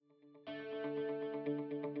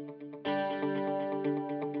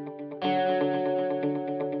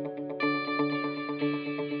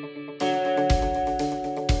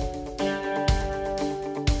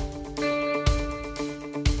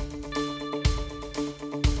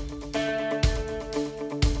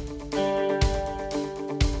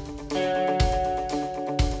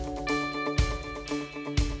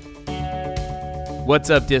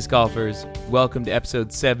What's up, disc golfers? Welcome to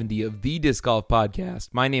episode 70 of the Disc Golf Podcast.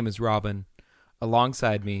 My name is Robin.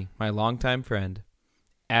 Alongside me, my longtime friend,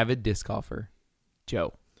 avid disc golfer,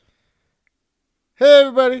 Joe. Hey,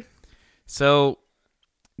 everybody. So,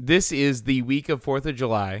 this is the week of 4th of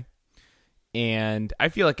July, and I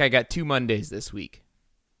feel like I got 2 Mondays this week,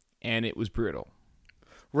 and it was brutal.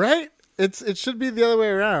 Right? It should be the other way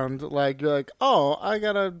around. Like, you're like, oh, I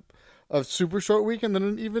got a super short week and then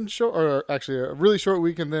an even short, or actually a really short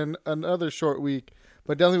week and then another short week.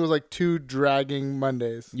 But definitely was like 2 dragging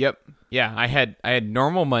Mondays. Yep. Yeah, I had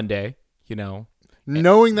normal Monday, you know.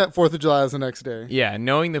 Knowing that 4th of July is the next day. Yeah,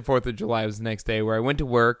 knowing the 4th of July was the next day, where I went to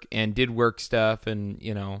work and did work stuff and,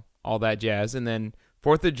 you know, all that jazz. And then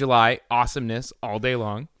 4th of July, awesomeness all day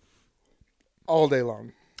long. All day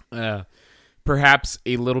long. Perhaps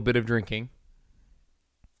a little bit of drinking.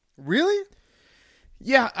 Really?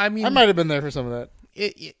 Yeah, I mean, I might have been there for some of that.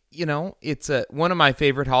 It's one of my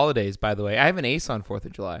favorite holidays, by the way. I have an ace on 4th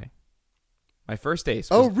of July. My first ace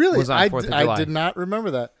really? was on 4th of July. I did not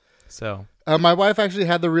remember that. So my wife actually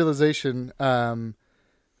had the realization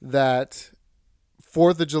that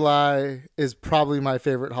 4th of July is probably my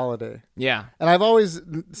favorite holiday. yeah. And I've always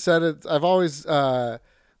said it. I've always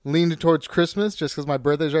leaned towards Christmas just because my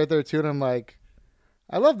birthday's right there too. And I'm like,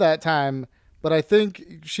 I love that time. But I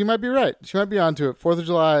think she might be right. She might be onto it. 4th of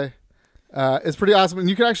July is pretty awesome. And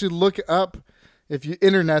you can actually look up, if you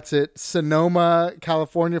internets it, Sonoma,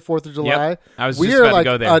 California, 4th of July. Yep. I was just about to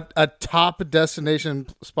go there. A top destination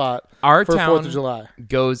spot Our for town 4th of July.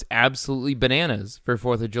 Goes absolutely bananas for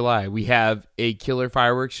 4th of July. We have a killer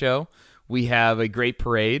fireworks show. We have a great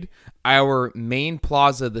parade. Our main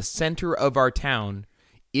plaza, the center of our town,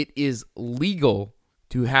 it is legal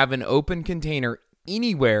to have an open container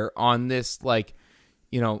anywhere on this, Well,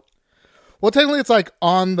 technically it's like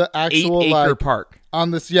on the actual 8-acre park.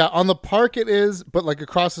 On this, yeah, on the park it is, but like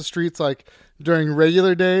across the streets, like during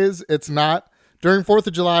regular days, it's not. During 4th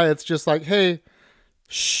of July, it's just like, hey,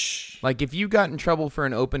 shh. Like if you got in trouble for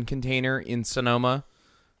an open container in Sonoma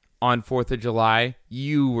on 4th of July,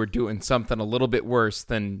 you were doing something a little bit worse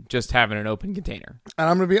than just having an open container. And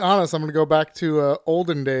I'm going to be honest, I'm going to go back to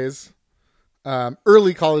olden days,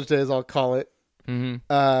 early college days, I'll call it.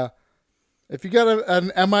 Mm-hmm. If you got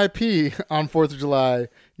an MIP on 4th of July,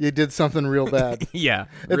 you did something real bad. Yeah.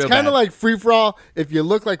 It's kind of like free-for-all. If you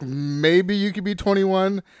look like maybe you could be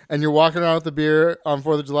 21 and you're walking around with a beer on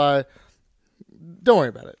 4th of July, don't worry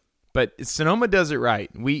about it. But Sonoma does it right.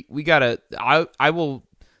 We gotta. I will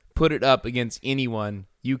put it up against anyone.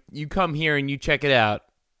 You come here and you check it out.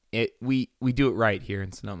 We do it right here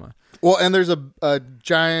in Sonoma. Well, and there's a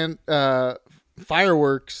giant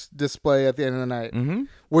fireworks display at the end of the night, mm-hmm.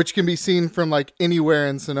 which can be seen from like anywhere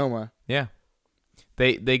in Sonoma. Yeah,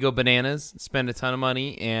 they go bananas, spend a ton of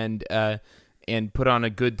money, and put on a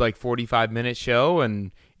good like 45-minute show,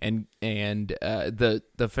 and the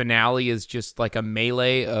finale is just like a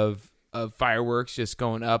melee of fireworks just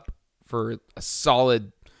going up for a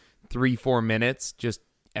solid 3-4 minutes, just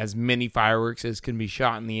as many fireworks as can be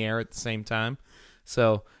shot in the air at the same time.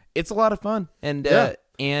 So it's a lot of fun,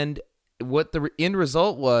 and what the end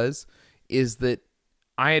result was is that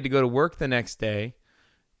I had to go to work the next day,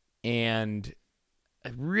 and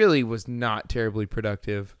I really was not terribly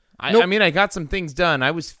productive. Nope. I mean, I got some things done.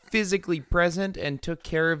 I was physically present and took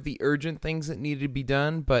care of the urgent things that needed to be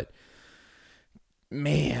done, but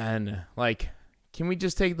man, like, can we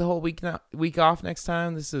just take the whole week off next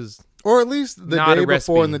time? This is or at least the not day a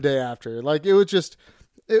recipe. before and the day after. Like, it was just...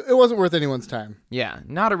 It wasn't worth anyone's time. Yeah,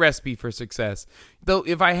 not a recipe for success. Though,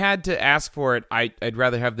 if I had to ask for it, I'd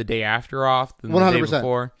rather have the day after off than 100%. The day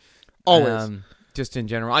before. Always. Just in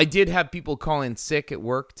general. I did have people call in sick at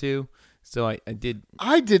work, too. So I did.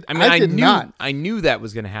 I knew that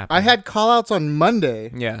was going to happen. I had call-outs on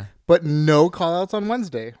Monday. Yeah. But no call-outs on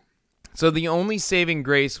Wednesday. So the only saving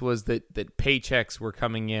grace was that paychecks were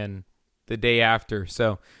coming in the day after.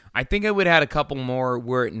 So I think I would have had a couple more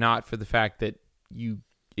were it not for the fact that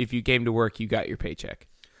if you came to work, you got your paycheck.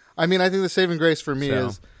 I mean, I think the saving grace for me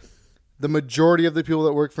is the majority of the people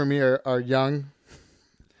that work for me are young.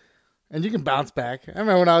 And you can bounce back. I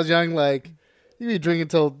remember when I was young, like, you'd be drinking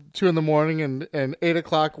until 2 a.m. and 8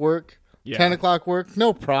 o'clock work, 10 o'clock work,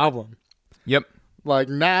 no problem. Yep. Like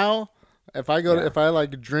now, if I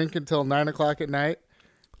drink until 9 o'clock at night,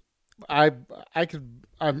 I'm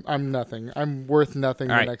nothing. I'm worth nothing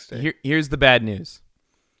the next day. Here's the bad news.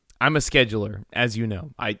 I'm a scheduler, as you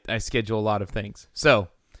know. I schedule a lot of things. So,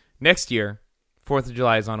 next year, 4th of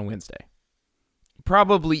July is on a Wednesday.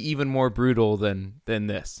 Probably even more brutal than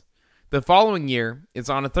this. The following year, it's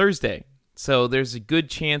on a Thursday. So, there's a good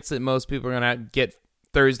chance that most people are going to get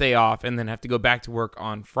Thursday off and then have to go back to work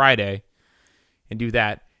on Friday and do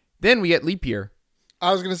that. Then we get leap year.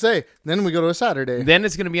 I was going to say, then we go to a Saturday. Then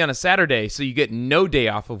it's going to be on a Saturday, so you get no day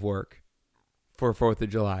off of work for 4th of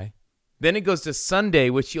July. Then it goes to Sunday,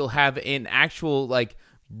 which you'll have an actual, like,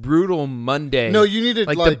 brutal Monday. No, you need to,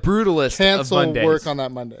 like the brutalest cancel of Mondays. work on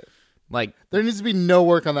that Monday. Like, there needs to be no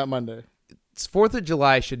work on that Monday. 4th of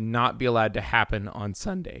July should not be allowed to happen on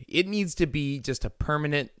Sunday. It needs to be just a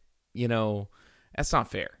permanent, that's not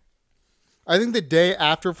fair. I think the day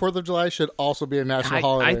after 4th of July should also be a national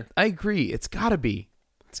holiday. I agree. It's got to be.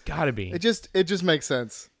 It's got to be. It just makes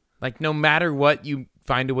sense. Like, no matter what, you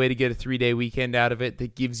find a way to get a 3-day weekend out of it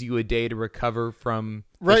that gives you a day to recover from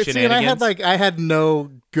the right. See, and shenanigans. I had no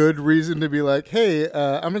good reason to be like, hey,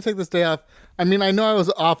 I'm going to take this day off. I mean, I know I was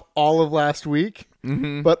off all of last week,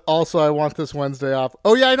 but also I want this Wednesday off.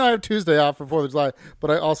 Oh, yeah, I know I have Tuesday off for 4th of July,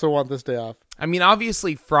 but I also want this day off. I mean,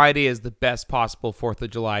 obviously, Friday is the best possible 4th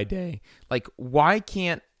of July day. Like, why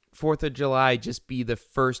can't 4th of July just be the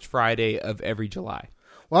first Friday of every July?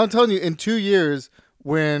 Well, I'm telling you, in 2 years,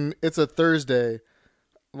 when it's a Thursday,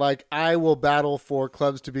 like, I will battle for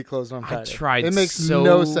clubs to be closed on Friday. I tried it makes so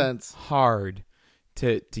no sense. hard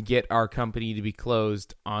to get our company to be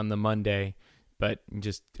closed on the Monday, but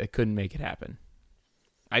I couldn't make it happen.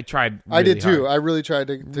 I tried really I did too. hard. I really tried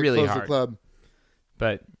to Really close hard. the club.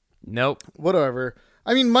 But nope. Whatever.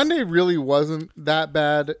 I mean, Monday really wasn't that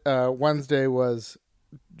bad. Wednesday was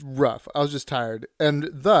rough. I was just tired. And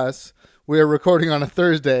thus, we are recording on a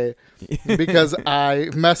Thursday because I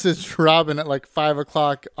messaged Robin at like 5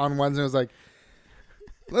 o'clock on Wednesday. I was like,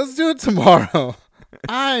 let's do it tomorrow.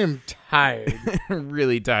 I'm tired.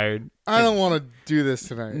 Really tired. I don't want to do this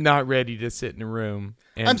tonight. Not ready to sit in a room.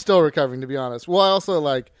 And I'm still recovering, to be honest. Well, I also,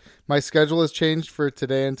 like, my schedule has changed for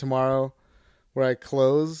today and tomorrow where I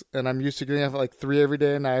close, and I'm used to getting up at like 3 every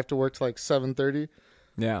day, and I have to work till like 7:30.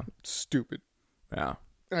 Yeah. Stupid. Yeah.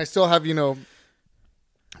 And I still have,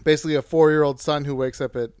 basically a 4-year-old son who wakes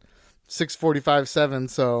up at 6:45, 7,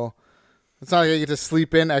 so it's not like I get to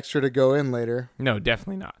sleep in extra to go in later. No,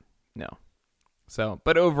 definitely not. No. So,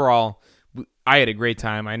 but overall, I had a great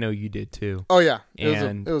time. I know you did too. Oh, yeah. It was a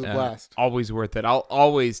And blast. Always worth it. I'll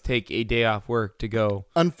always take a day off work to go.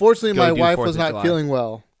 Unfortunately, Go my do wife 4th was of not July. feeling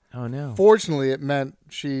well. Oh, no. Fortunately, it meant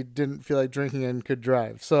she didn't feel like drinking and could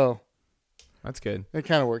drive, so That's good. it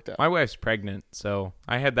kind of worked out. My wife's pregnant, so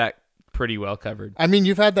I had that pretty well covered. I mean,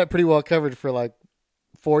 you've had that pretty well covered for like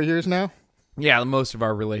 4 years now. Yeah, most of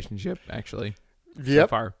our relationship, actually, so Yep.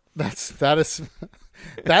 far.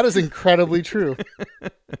 That is incredibly true.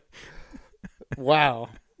 Wow.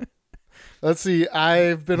 Let's see.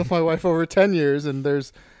 I've been with my wife over 10 years, and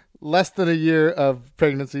there's less than a year of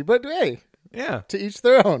pregnancy. But hey, Yeah. to each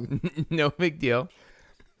their own. No big deal.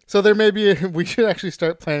 So there may be. We should actually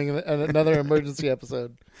start planning another emergency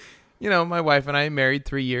episode. My wife and I married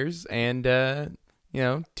 3 years, and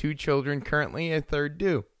 2 children currently, a third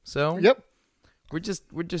due. So Yep. we're just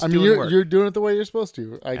I mean, doing work. you're doing it the way you're supposed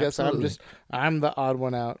to. I guess Absolutely. I'm the odd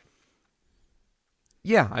one out.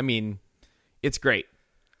 Yeah, I mean, it's great.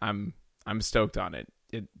 I'm stoked on it.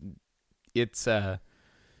 It's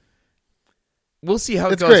we'll see how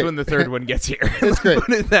it It's goes great. when the third one gets here. It's Let's great. Put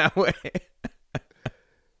it that way.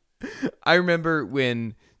 I remember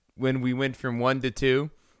when we went from 1 to 2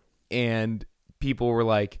 and people were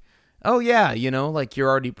like, "Oh yeah, like you're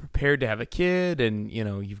already prepared to have a kid and,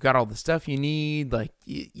 you've got all the stuff you need. Like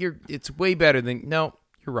it's way better than." No,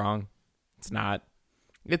 you're wrong. It's not.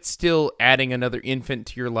 It's still adding another infant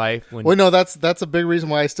to your life when Well, no, that's a big reason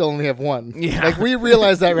why I still only have one. Yeah. Like, we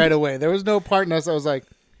realized that right away. There was no part in us that was like,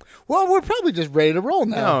 well, we're probably just ready to roll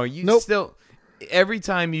now. No, you Nope. still. Every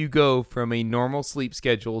time you go from a normal sleep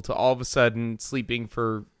schedule to all of a sudden sleeping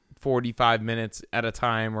for 45 minutes at a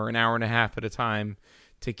time or an hour and a half at a time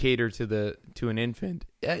to cater to an infant,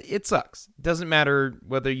 it sucks. It doesn't matter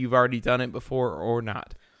whether you've already done it before or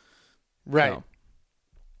not. Right. So,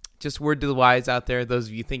 just word to the wise out there, those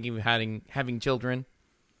of you thinking of having children.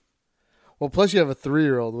 Well, plus you have a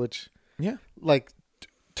 3-year-old, which, Yeah. like,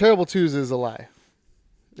 Terrible Twos is a lie.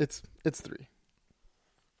 It's 3.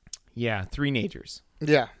 Yeah, 3 nagers.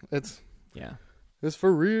 Yeah, it's Yeah.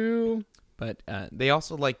 for real. But they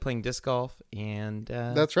also like playing disc golf, and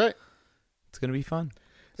That's right. it's going to be fun.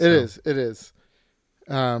 It is.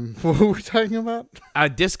 What were we talking about?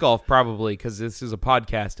 Disc golf, probably, because this is a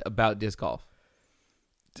podcast about disc golf.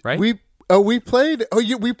 Right? We played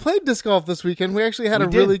disc golf this weekend. We actually had We a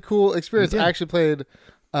did. really cool experience. We did. I actually played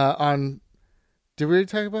on. Did we already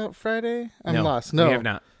talk about Friday? I'm lost. No, we have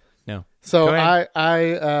not. No. So Go ahead.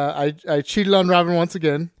 I cheated on Robin once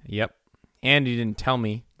again. Yep. And you didn't tell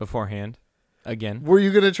me beforehand. Again. Were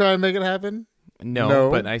you gonna try and make it happen? No,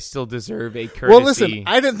 but I still deserve a courtesy. Well, listen,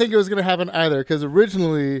 I didn't think it was going to happen either because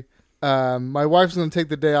originally my wife's going to take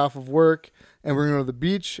the day off of work and we're going to go to the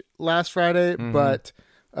beach last Friday, but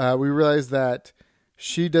we realized that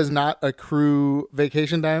she does not accrue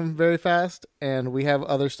vacation time very fast, and we have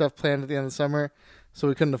other stuff planned at the end of the summer, so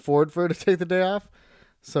we couldn't afford for her to take the day off.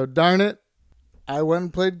 So darn it, I went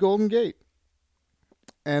and played Golden Gate,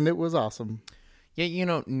 and it was awesome.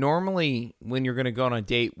 Yeah, normally when you're going to go on a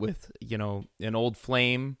date with, an old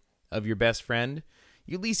flame of your best friend,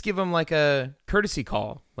 you at least give them like a courtesy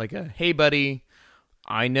call, like a, hey, buddy,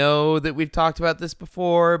 I know that we've talked about this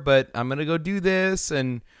before, but I'm going to go do this,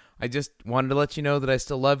 and I just wanted to let you know that I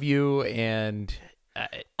still love you, and...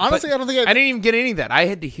 honestly, I don't think I didn't even get any of that. I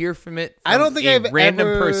had to hear from it from I don't think I've random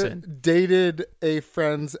ever person. dated a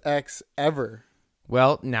friend's ex ever.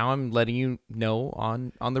 Well, now I'm letting you know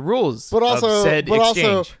on the rules But also, of said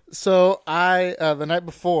exchange. So I the night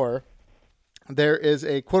before, there is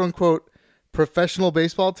a quote unquote professional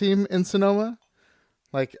baseball team in Sonoma,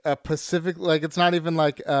 like a Pacific, like it's not even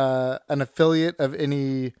like an affiliate of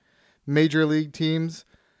any major league teams.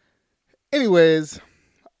 Anyways,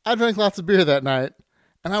 I drank lots of beer that night,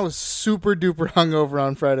 and I was super duper hungover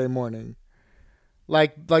on Friday morning,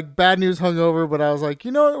 like bad news hungover. But I was like,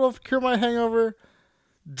 you know what will cure my hangover?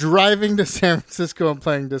 Driving to San Francisco and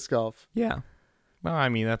playing disc golf. Yeah. Well, I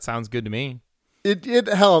mean, that sounds good to me. It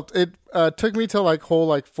helped. It took me till like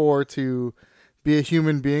hole 4 to be a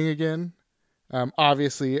human being again.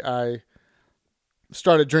 Obviously, I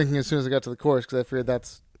started drinking as soon as I got to the course because I figured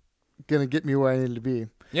that's gonna get me where I needed to be.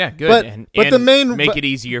 Yeah, good. But and the main make it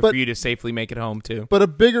easier for you to safely make it home too. But a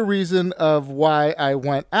bigger reason of why I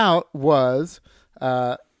went out was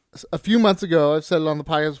a few months ago. I've said it on the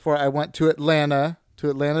podcast before. I went to Atlanta,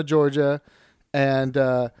 Georgia, and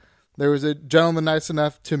there was a gentleman nice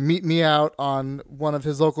enough to meet me out on one of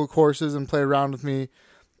his local courses and play around with me,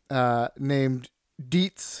 named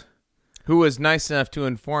Dietz. Who was nice enough to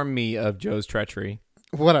inform me of Joe's treachery.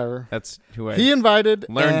 Whatever. That's who he invited,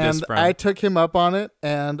 learned and this from. I took him up on it,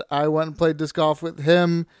 and I went and played disc golf with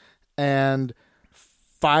him and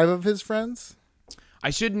 5 of his friends. I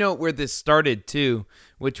should note where this started too,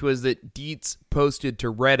 which was that Dietz posted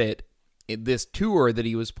to Reddit this tour that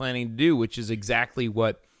he was planning to do, which is exactly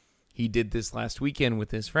what he did this last weekend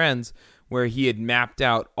with his friends, where he had mapped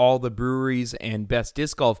out all the breweries and best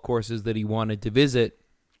disc golf courses that he wanted to visit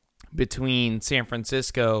between San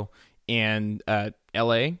Francisco and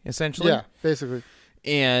LA, essentially. Yeah, basically.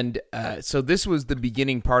 And so this was the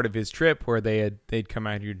beginning part of his trip where they'd come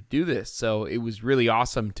out here to do this. So it was really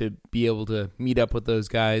awesome to be able to meet up with those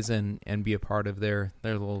guys and be a part of their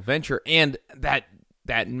little venture. And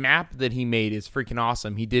that map that he made is freaking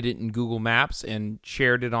awesome. He did it in Google Maps and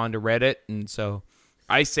shared it onto Reddit, and so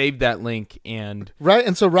I saved that link. And right,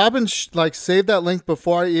 and so Robin saved that link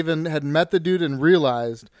before I even had met the dude and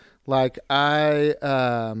realized I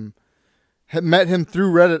had met him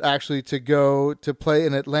through Reddit actually to go to play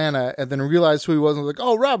in Atlanta, and then realized who he was and was like,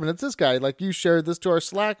 oh, Robin, it's this guy. Like, you shared this to our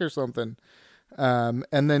Slack or something. And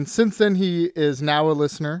then since then, he is now a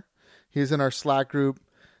listener. He's in our Slack group.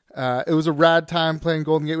 It was a rad time playing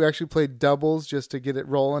Golden Gate. We actually played doubles just to get it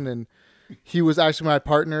rolling, and he was actually my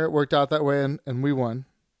partner. It worked out that way, and we won.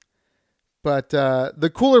 But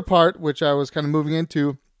the cooler part, which I was kind of moving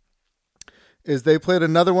into, is they played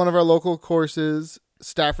another one of our local courses,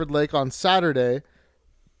 Stafford Lake, on Saturday.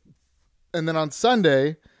 And then on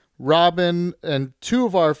Sunday, Robin and 2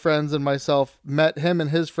 of our friends and myself met him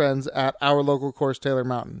and his friends at our local course, Taylor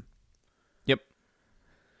Mountain. Yep.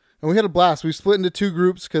 And we had a blast. We split into 2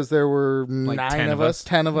 groups because there were 10 of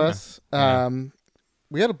us. Yeah.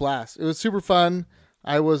 We had a blast. It was super fun.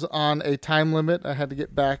 I was on a time limit. I had to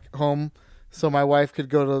get back home so my wife could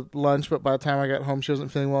go to lunch, but by the time I got home, she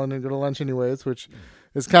wasn't feeling well and didn't go to lunch anyways, which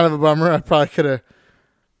is kind of a bummer. I probably could have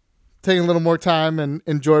taken a little more time and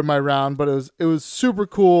enjoyed my round, but it was super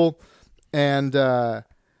cool, and it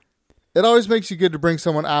always makes you good to bring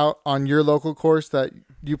someone out on your local course that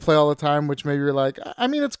you play all the time, which maybe you're like, I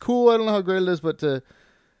mean, it's cool, I don't know how great it is,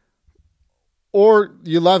 or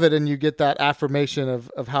you love it and you get that affirmation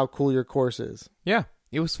of how cool your course is. Yeah,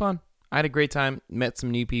 it was fun. I had a great time, met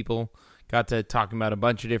some new people, got to talking about a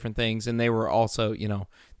bunch of different things, and they were also,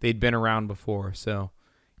 they'd been around before, so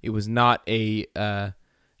it was not a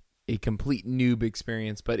complete noob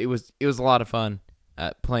experience, but it was a lot of fun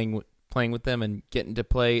playing with them and getting to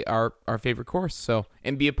play our favorite course, so,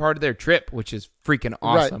 and be a part of their trip, which is freaking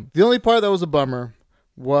awesome. Right. The only part that was a bummer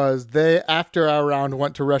was they, after our round,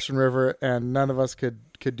 went to Russian River, and none of us could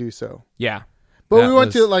do so. Yeah. But we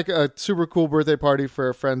went to a super cool birthday party for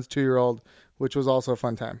a friend's 2-year-old, which was also a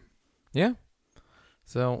fun time. Yeah.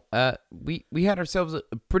 So we had ourselves a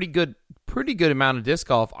pretty good amount of disc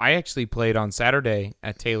golf. I actually played on Saturday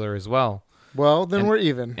at Taylor as well. Well, then we're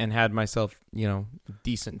even. And had myself,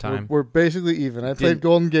 decent time. We're basically even. I played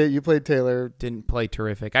Golden Gate. You played Taylor. Didn't play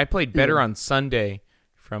terrific. I played better on Sunday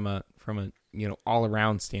from a all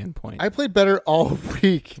around standpoint. I played better all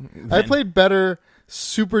week. I played better,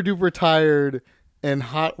 super duper tired in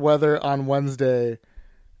hot weather on Wednesday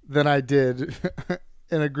than I did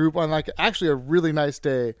in a group on actually a really nice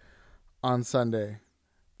day on Sunday.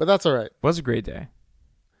 But that's all right. It was a great day.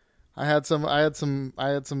 I had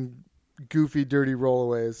some goofy, dirty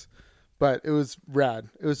rollaways, but it was rad.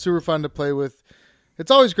 It was super fun to play with.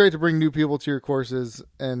 It's always great to bring new people to your courses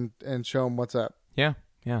and show them what's up. Yeah.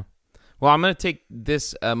 Well, I'm going to take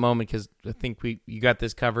this moment because I think you got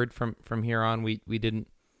this covered from here on. We didn't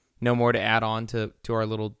no more to add on to our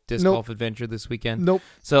little disc golf adventure this weekend. Nope.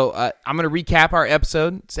 So I'm going to recap our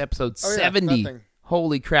episode. It's episode 70. Yeah,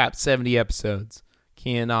 Holy crap, 70 episodes.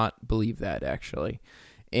 Cannot believe that, actually.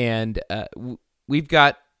 And we've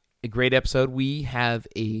got a great episode. We have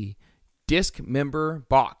a disc member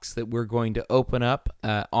box that we're going to open up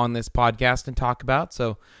on this podcast and talk about.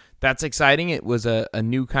 So that's exciting. It was a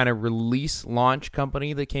new kind of release launch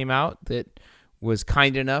company that came out that was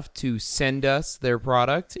kind enough to send us their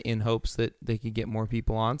product in hopes that they could get more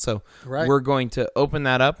people on. So We're going to open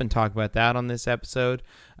that up and talk about that on this episode.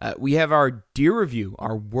 We have our beer review,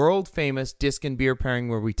 our world famous disc and beer pairing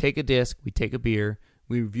where we take a disc, we take a beer,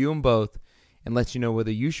 we review them both, and let you know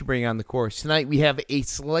whether you should bring on the course. Tonight we have a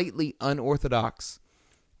slightly unorthodox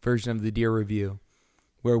version of the Deer Review,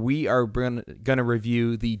 where we are going to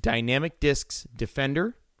review the Dynamic Discs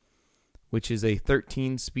Defender, which is a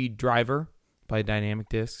 13-speed driver by Dynamic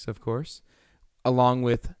Discs, of course, along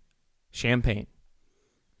with Champagne,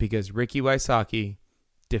 because Ricky Wysocki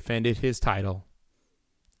defended his title,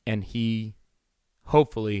 and he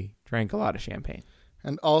hopefully drank a lot of champagne.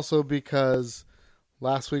 And also because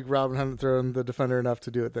last week Robin hadn't thrown the Defender enough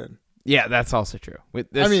to do it then. Yeah, that's also true. But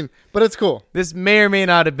it's cool. This may or may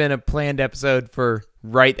not have been a planned episode for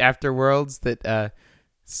right after Worlds that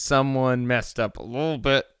someone messed up a little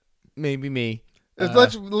bit. Maybe me.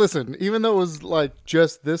 Listen, even though it was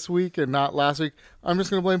just this week and not last week, I'm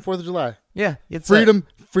just going to blame 4th of July. Yeah. It's freedom.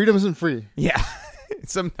 Freedom isn't free. Yeah.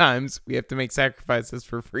 Sometimes we have to make sacrifices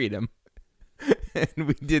for freedom. And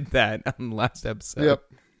we did that on the last episode. Yep.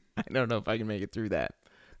 I don't know if I can make it through that.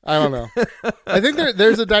 I don't know. I think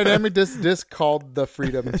there's a Dynamic disc called the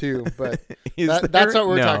Freedom too, but that's what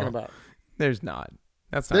we're talking about. There's not.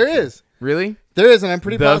 That's not there true. is. Really? There is, and I'm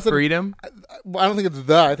pretty positive. The Freedom? I don't think it's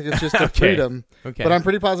the. I think it's just the Freedom. Okay. But I'm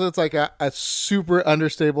pretty positive it's like a super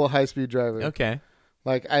understable high-speed driver. Okay.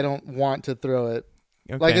 I don't want to throw it.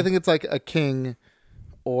 Okay. I think it's like a King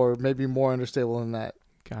or maybe more understable than that.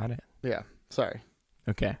 Got it. Yeah. Sorry.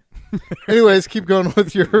 Okay. Anyways, keep going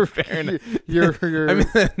with your Fair enough. your I mean,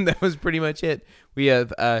 that was pretty much it. We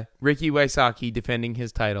have Ricky Wysocki defending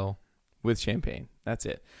his title with Champagne. That's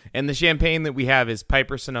it. And the champagne that we have is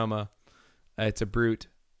Piper Sonoma. It's a brute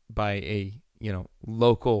by a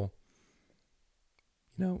local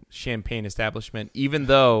champagne establishment. Even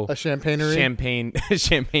though a champagnery,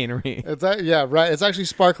 champagnery. It's right. It's actually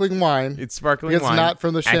sparkling wine. It's sparkling wine. It's not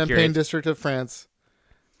from the Champagne Accurate. district of France.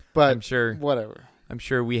 But I'm sure whatever. I'm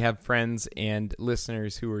sure we have friends and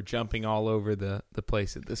listeners who are jumping all over the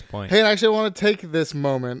place at this point. Hey, and actually, I want to take this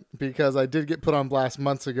moment because I did get put on blast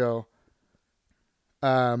months ago.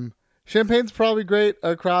 Champagne's probably great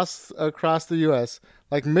across the U.S.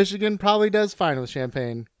 Michigan probably does fine with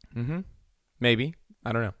champagne. Mm-hmm. Maybe.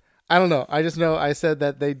 I don't know. I just know I said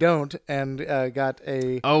that they don't, and got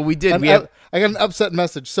a. Oh, we did. I got an upset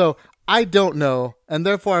message. So I don't know, and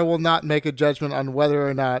therefore I will not make a judgment on whether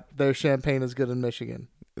or not their champagne is good in Michigan.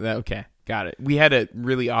 Okay, got it. We had a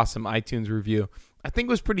really awesome iTunes review. I think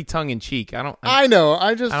it was pretty tongue in cheek. I know.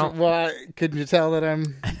 Couldn't you tell that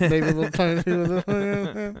I'm maybe a little tongue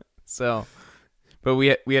in cheek? So, but we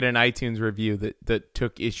had an iTunes review that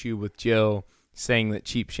took issue with Joe saying that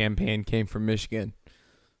cheap champagne came from Michigan.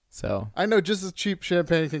 So I know just as cheap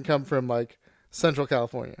champagne can come from Central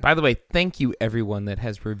California. By the way, thank you everyone that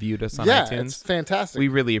has reviewed us on iTunes. Yeah, it's fantastic. We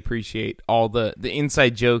really appreciate all the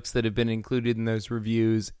inside jokes that have been included in those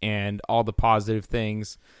reviews and all the positive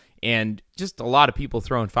things. And just a lot of people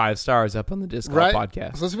throwing 5 stars up on the Disc Golf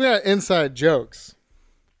podcast. So speaking of inside jokes,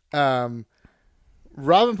 Robin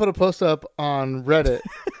put a post up on Reddit,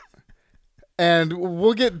 and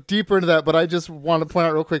we'll get deeper into that, but I just want to point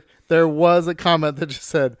out real quick, there was a comment that just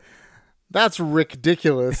said, "That's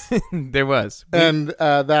ridiculous." There was. And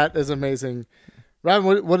that is amazing.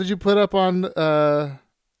 Robin, what did you put up on the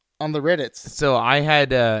Reddits? So I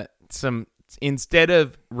had some instead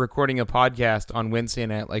of recording a podcast on Wednesday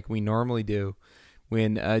night like we normally do,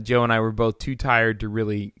 when Joe and I were both too tired to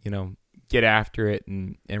really, get after it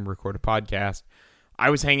and record a podcast, I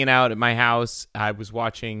was hanging out at my house. I was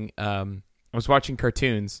watching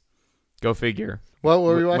cartoons. Go figure. What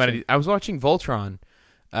were you watching? I was watching Voltron.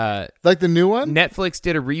 Like the new one? Netflix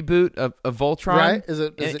did a reboot of Voltron. Right? Is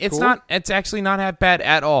it it's cool? It's actually not half bad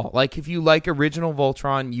at all. Like, if you like original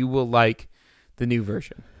Voltron, you will like the new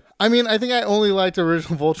version. I mean, I think I only liked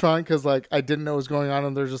original Voltron because, like, I didn't know what was going on,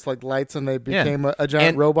 and there's just, like, lights, and they became a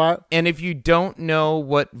giant robot. And if you don't know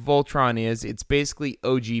what Voltron is, it's basically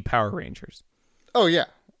OG Power Rangers. Oh, yeah.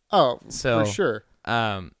 Oh, so, for sure.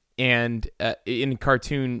 And in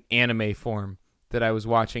cartoon anime form that I was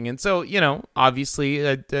watching. And so, obviously,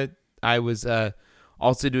 I was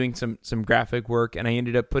also doing some graphic work, and I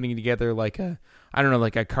ended up putting together, like a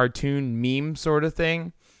cartoon meme sort of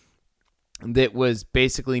thing. That was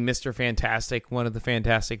basically Mr. Fantastic, one of the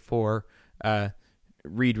Fantastic Four,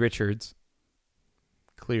 Reed Richards.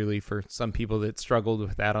 Clearly, for some people that struggled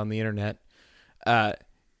with that on the internet,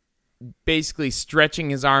 basically stretching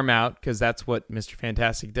his arm out, because that's what Mr.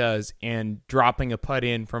 Fantastic does, and dropping a putt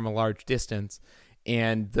in from a large distance.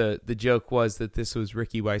 And the joke was that this was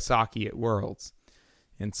Ricky Wysocki at Worlds.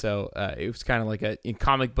 And so it was kind of like in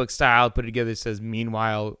comic book style, put it together. It says,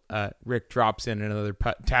 meanwhile, Rick taps in another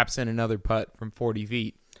putt from 40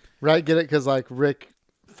 feet. Right, get it? Because, like, Rick,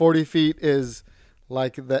 40 feet is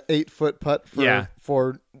like the 8-foot putt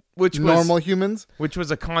for normal humans. Which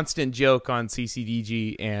was a constant joke on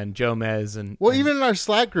CCDG and Jomez. Well, even in our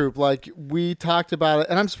Slack group, like, we talked about it,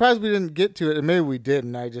 and I'm surprised we didn't get to it, and maybe we did,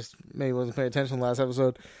 and I just maybe wasn't paying attention last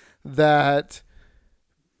episode, that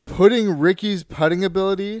putting Ricky's putting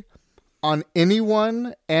ability on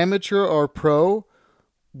anyone, amateur or pro,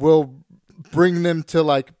 will bring them to,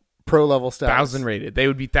 like, pro level status. 1,000 rated. They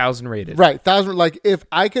would be 1,000 rated. Right. 1,000. Like, if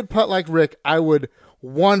I could putt like Rick, I would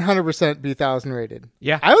 100% be 1,000 rated.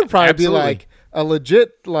 Yeah. I would probably absolutely. be like a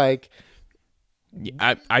legit, like,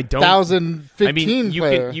 I don't 1,015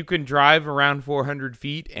 player. You can drive around 400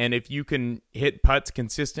 feet, and if you can hit putts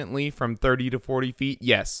consistently from 30 to 40 feet,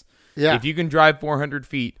 yes. Yeah. If you can drive 400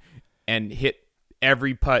 feet and hit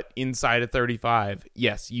every putt inside of 35,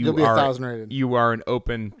 yes, You'll be 1,000 rated. You are an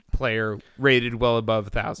open player rated well above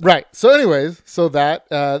 1,000. Right. So anyways,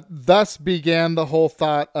 that thus began the whole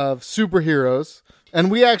thought of superheroes. And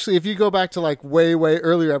we actually, if you go back to like way, way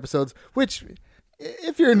earlier episodes, which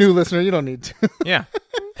if you're a new listener, you don't need to. Yeah.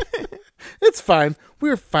 It's fine.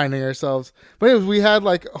 We're finding ourselves. But anyways, we had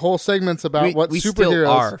like whole segments about what we superheroes still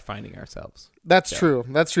are finding ourselves. That's true.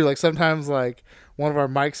 That's true. Like sometimes like one of our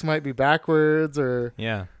mics might be backwards or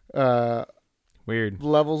weird.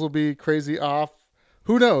 Levels will be crazy off.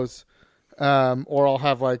 Who knows? Or I'll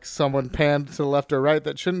have like someone panned to the left or right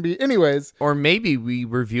that shouldn't be. Anyways. Or maybe we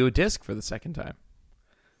review a disc for the second time.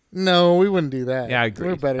 No, we wouldn't do that. Yeah, I agree.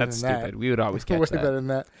 We're better That's than stupid. that. We would always catch We're that. way better than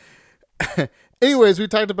that. Anyways, we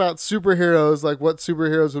talked about superheroes, like what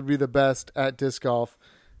superheroes would be the best at disc golf.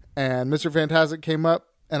 And Mr. Fantastic came up,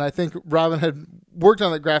 and I think Robin had worked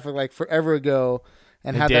on that graphic like forever ago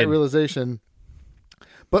and had that realization.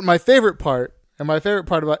 But my favorite part, and my favorite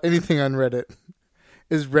part about anything on Reddit,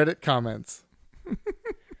 is Reddit comments.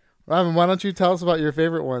 Robin, why don't you tell us about your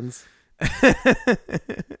favorite ones?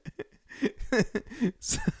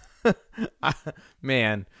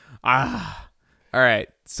 Man. All right.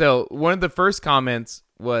 So one of the first comments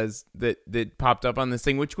was that popped up on this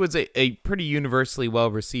thing, which was a pretty universally well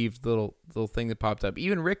received little thing that popped up.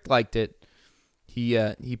 Even Rick liked it.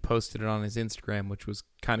 He posted it on his Instagram, which was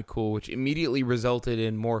kind of cool, which immediately resulted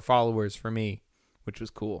in more followers for me, which was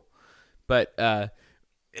cool. But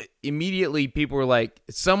immediately people were like,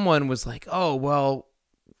 someone was like, oh, well,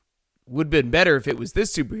 would have been better if it was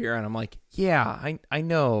this superhero. And I'm like, yeah, I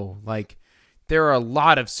know. Like, there are a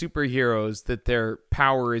lot of superheroes that their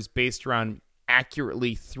power is based around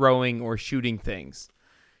accurately throwing or shooting things.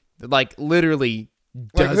 Like, literally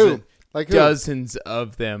dozens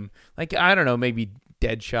of them. Like, I don't know, maybe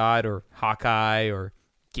Deadshot or Hawkeye or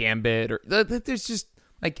Gambit. Or there's just,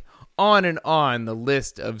 like, on and on the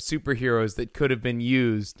list of superheroes that could have been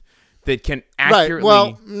used that can accurately... Right.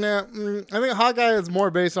 Well, no, I think Hawkeye is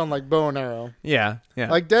more based on, like, bow and arrow. Yeah.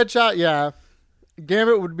 Like, Deadshot, yeah.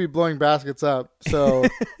 Gambit would be blowing baskets up. So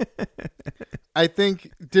I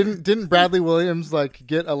think didn't Bradley Williams like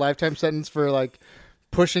get a lifetime sentence for like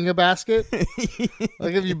pushing a basket?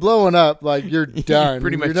 Like if you blow one up, like you're done.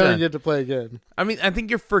 Pretty much you're never done. gonna get to play again. I mean, I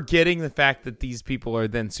think you're forgetting the fact that these people are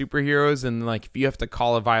then superheroes, and like if you have to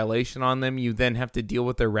call a violation on them, you then have to deal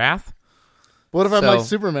with their wrath. What if I'm like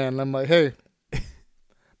Superman and I'm like, hey,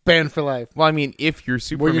 banned for life. Well, I mean, if you're What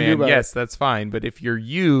do you do Superman, about yes, that's fine. But if you're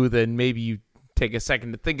you, then maybe you take a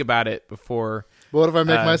second to think about it before What if I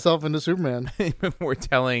make myself into Superman? before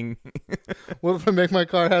telling. What if I make my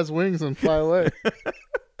car has wings and fly away?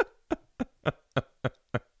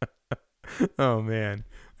 Oh man,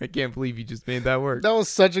 I can't believe you just made that work. That was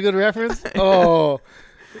such a good reference. Oh,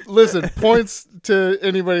 listen, points to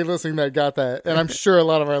anybody listening that got that, and I'm sure a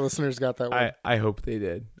lot of our listeners got that one. I hope they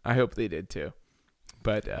did. I hope they did too.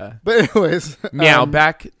 But anyways, meow.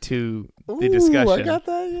 Back to the discussion. I got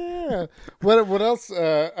that. Yeah. What else?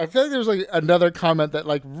 I feel like there's like another comment that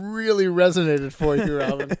like really resonated for you,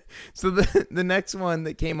 Robin. So the next one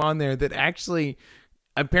that came on there that actually.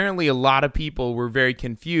 Apparently, a lot of people were very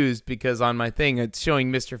confused because on my thing, it's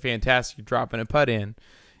showing Mr. Fantastic dropping a putt in.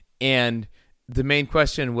 And the main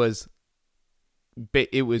question was,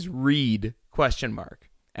 it was Reed, ?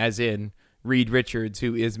 As in Reed Richards,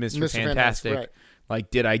 who is Mr. Fantastic. Right.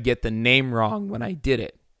 Like, did I get the name wrong when I did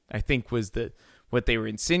it? I think was what they were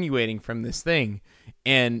insinuating from this thing.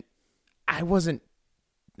 And I wasn't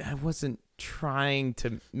trying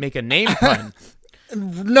to make a name pun.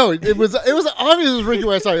 No, it was obvious it was Ricky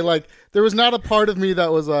Wysocki. Like, there was not a part of me that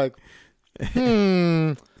was like, I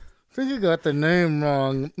think you got the name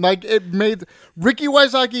wrong. Like, it made Ricky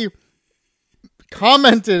Wysocki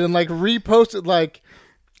commented and like reposted. Like,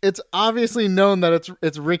 it's obviously known that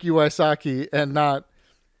it's Ricky Wysocki and not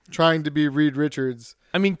trying to be Reed Richards.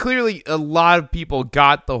 I mean, clearly a lot of people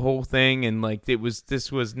got the whole thing, and like this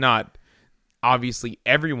was not obviously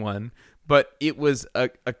everyone. But it was a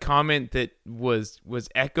comment that was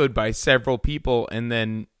echoed by several people and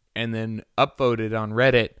then upvoted on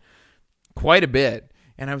Reddit quite a bit.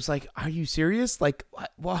 And I was like, "Are you serious? Like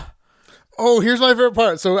what?" Oh, here's my favorite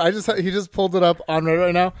part. So he just pulled it up on Reddit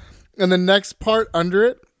right now, and the next part under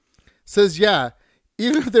it says, "Yeah,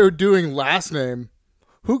 even if they were doing last name,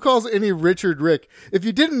 who calls any Richard Rick? If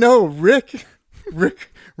you didn't know, Ricky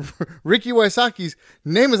Wysocki's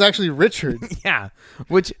name is actually Richard." Yeah,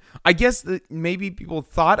 which I guess that maybe people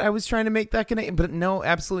thought I was trying to make that connection, but no,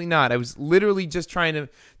 absolutely not. I was literally just trying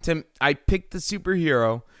to I picked the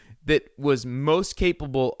superhero that was most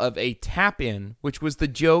capable of a tap-in, which was the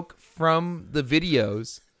joke from the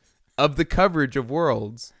videos of the coverage of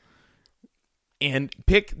Worlds, and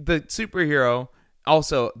pick the superhero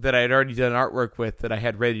also that I had already done artwork with that I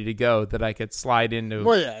had ready to go that I could slide into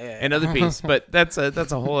another piece. But that's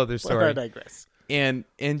a whole other story. I digress. And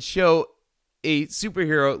show a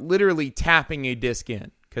superhero literally tapping a disc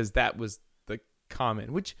in, because that was the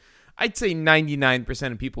comment, which I'd say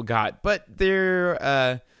 99% of people got. But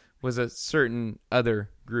there was a certain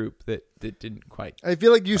other group that didn't quite. I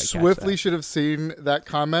feel like you swiftly should have seen that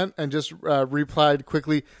comment and just replied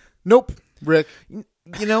quickly, "Nope, Rick."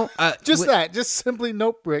 You know, just simply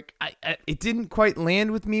nope, Rick. It didn't quite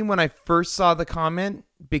land with me when I first saw the comment,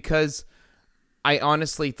 because I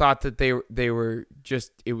honestly thought that they were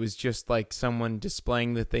just, it was just like someone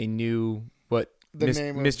displaying that they knew what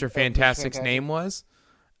Mr. Fantastic's name was,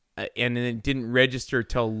 and it didn't register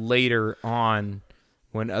till later on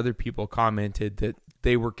when other people commented that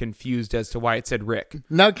they were confused as to why it said Rick.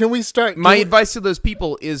 Now, can we start? My advice to those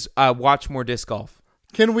people is watch more disc golf.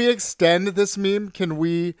 Can we extend this meme? Can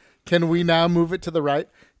we now move it to the right?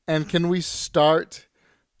 And can we start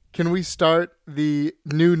the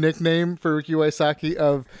new nickname for Ricky Wysocki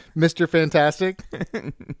of Mr. Fantastic?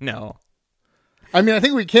 No. I mean, I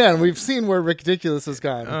think we can. We've seen where Ridiculous has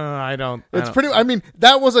gone. I don't. I mean,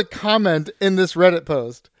 that was a comment in this Reddit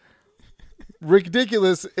post.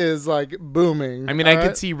 Ridiculous is like booming. I mean, I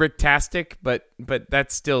could see Ricktastic, but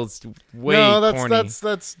that's still way corny.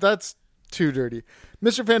 That's too dirty.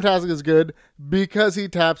 Mr. Fantastic is good because he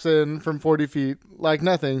taps in from 40 feet like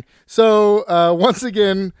nothing. So once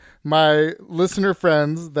again, my listener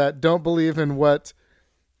friends that don't believe in what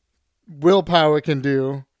willpower can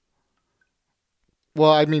do.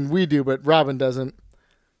 Well, I mean, we do, but Robin doesn't.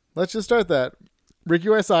 Let's just start that. Ricky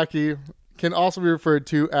Wysocki can also be referred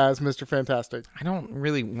to as Mr. Fantastic. I don't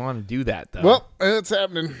really want to do that, though. Well, it's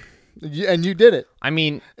happening. And you did it. I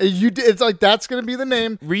mean, it's like that's going to be the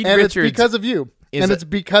name. Reed and Richards, it's because of you. It's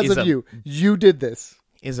because of you. You did this.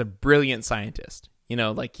 Is a brilliant scientist. You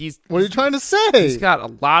know, like What are you trying to say? He's got a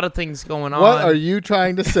lot of things going on. What are you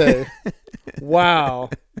trying to say? Wow.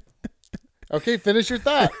 Okay, finish your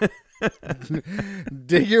thought.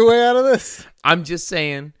 Dig your way out of this. I'm just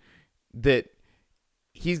saying that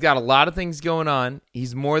he's got a lot of things going on.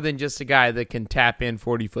 He's more than just a guy that can tap in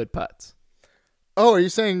 40-foot putts. Oh, are you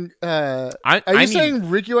saying saying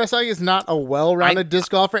Ricky Wysocki is not a well-rounded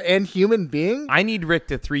disc golfer and human being? I need Rick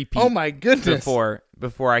to three-peat. Oh my goodness!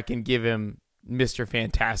 Before I can give him Mr.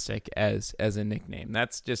 Fantastic as a nickname.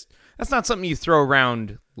 That's not something you throw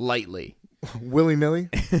around lightly. Willy nilly,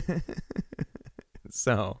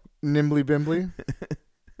 So, nimbly bimbly.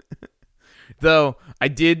 though I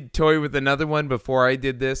did toy with another one before I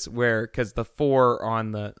did this, where because the 4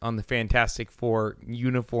 on the Fantastic Four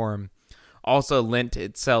uniform also lent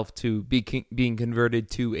itself to being converted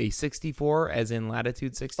to a 64, as in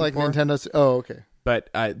Latitude 64. Like Nintendo's. Oh, okay. But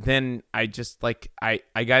then I just like I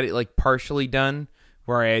got it like partially done,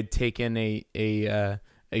 where I had taken a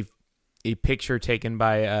picture taken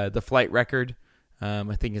by the flight record.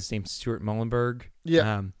 I think his name's Stuart Mullenberg.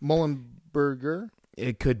 Yeah, Mullenberger.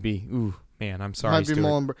 It could be. Ooh, man, I'm sorry, Might be Stuart.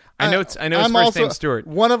 Mullenberg. I know his first name's Stuart.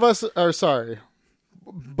 One of us are sorry.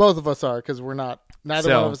 Both of us are, because we're not. Neither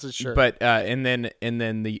one of us is sure. But and then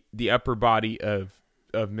the upper body of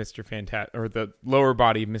Mr. Fantastic, or the lower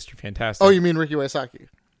body of Mr. Fantastic. Oh, you mean Ricky Wysocki?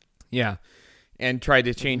 Yeah, and tried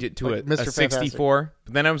to change it to Like a Mr. 64.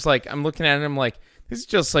 But then I was like, I'm looking at it, I'm like, this is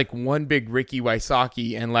just like one big Ricky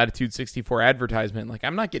Wysocki and Latitude 64 advertisement. Like,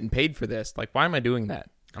 I'm not getting paid for this. Like, why am I doing that?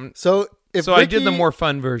 So Ricky, I did the more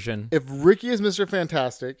fun version. If Ricky is Mr.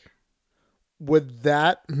 Fantastic, would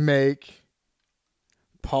that make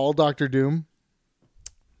Paul Dr. Doom?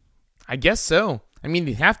 I guess so. I mean,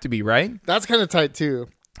 they have to be, right? That's kind of tight too.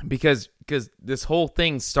 Because this whole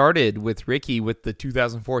thing started with Ricky with the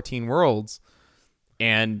 2014 Worlds,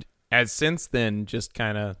 and has since then just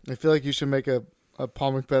kind of I feel like you should make a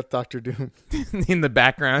Paul Macbeth Dr. Doom. in the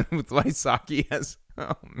background with Wysocki as,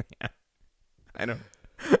 oh man, I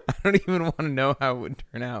don't even want to know how it would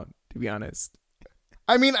turn out, to be honest.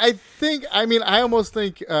 I almost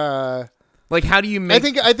think. Like, how do you make?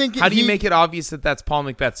 I think. How do you make it obvious that that's Paul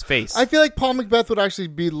Macbeth's face? I feel like Paul Macbeth would actually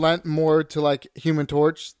be lent more to like Human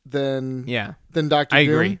Torch than Dr.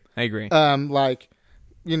 Doom. I agree. Like,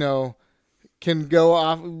 can go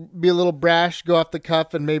off, be a little brash, go off the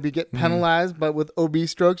cuff, and maybe get penalized, but with OB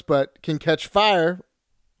strokes, but can catch fire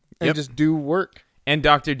and just do work. And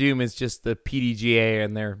Dr. Doom is just the PDGA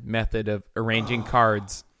and their method of arranging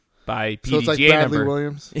cards by PDGA so it's like Bradley number.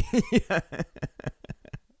 Williams.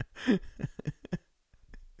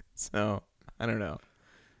 So, I don't know.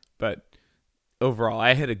 But overall,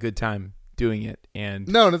 I had a good time doing it. And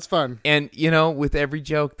it's fun. And, with every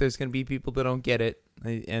joke, there's going to be people that don't get it.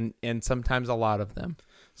 And sometimes a lot of them.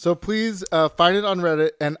 So please find it on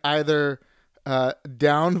Reddit and either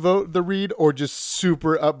downvote the read or just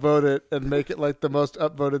super upvote it and make it like the most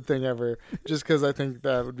upvoted thing ever. Just because I think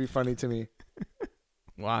that would be funny to me.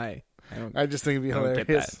 Why? I just think it'd be hilarious. Get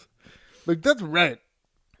that. Like, that's right.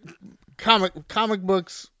 Comic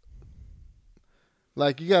books,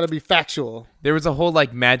 like, you got to be factual. There was a whole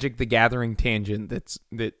like Magic the Gathering tangent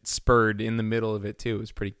that spurred in the middle of it too. It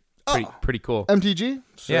was pretty cool. MTG?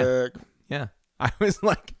 Sick. Yeah. I was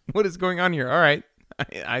like, what is going on here? All right.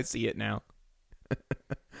 I see it now.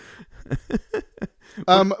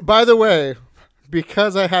 By the way,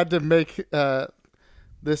 because I had to make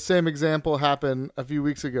this same example happen a few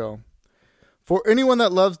weeks ago, for anyone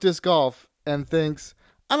that loves disc golf and thinks,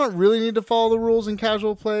 I don't really need to follow the rules in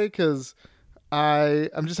casual play because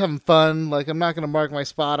I'm just having fun. Like, I'm not going to mark my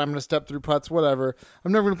spot. I'm going to step through putts, whatever.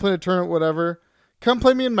 I'm never going to play a tournament, whatever. Come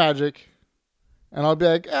play me in Magic. And I'll be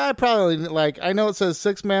like, I probably, like, I know it says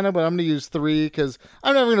 6 mana, but I'm going to use 3 because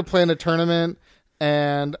I'm never going to play in a tournament.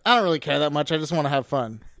 And I don't really care that much. I just want to have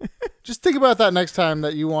fun. Just think about that next time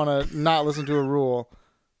that you want to not listen to a rule.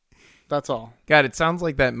 That's all. God, it sounds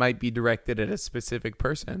like that might be directed at a specific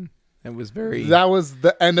person. It was very... That was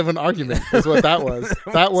the end of an argument, is what that was.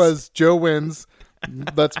 That was Joe wins.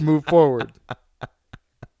 Let's move forward.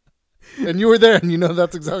 And you were there, and you know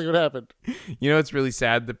that's exactly what happened. It's really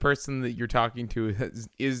sad. The person that you're talking to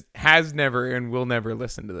has never and will never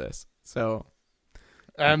listen to this. So...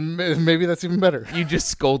 maybe that's even better. You just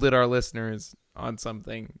scolded our listeners on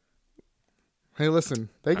something. Hey, listen,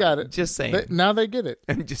 they got it. Just saying. Now they get it.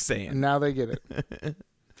 I'm just saying. Now they get it.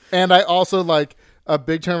 And I also, like, a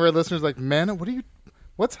big chunk of our listeners like, man,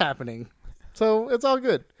 what's happening? So it's all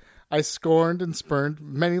good. I scorned and spurned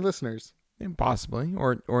many listeners. Possibly.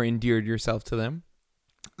 Or endeared yourself to them.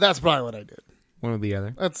 That's probably what I did. One or the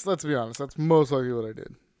other. Let's be honest. That's most likely what I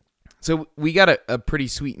did. So we got a pretty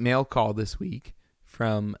sweet mail call this week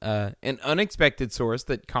from an unexpected source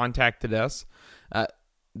that contacted us.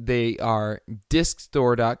 They are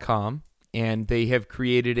discstore.com, and they have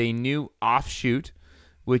created a new offshoot,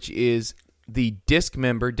 which is the Disc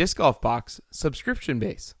Member Disc Golf Box subscription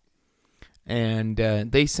base. And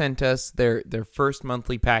they sent us their first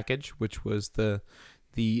monthly package, which was the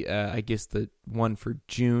I guess the one for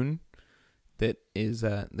June that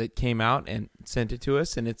came out, and sent it to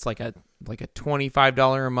us, and it's like a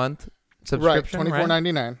 $25 a month subscription, right?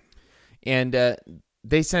 $24.99. And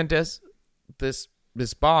they sent us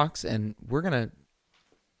this box, and we're gonna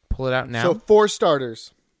pull it out now. So 4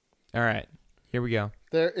 starters. All right, here we go.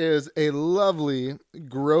 There is a lovely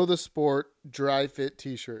Grow the Sport Dry Fit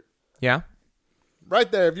T-shirt. Yeah.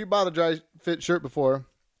 Right there. If you bought a Dry Fit shirt before,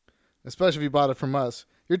 especially if you bought it from us,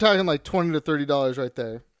 you're talking like $20 to $30 right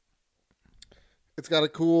there. It's got a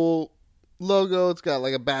cool logo. It's got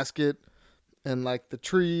like a basket and like the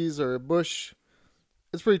trees or a bush.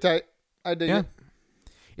 It's pretty tight. I dig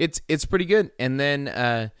it. It's pretty good. And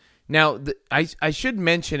then now I should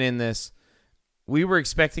mention in this, we were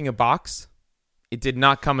expecting a box. It did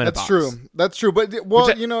not come in a box. That's true. But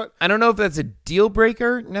well, you know what? I don't know if that's a deal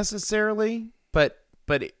breaker necessarily, but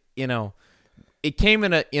you know, it came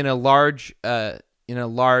in a large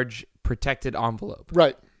protected envelope.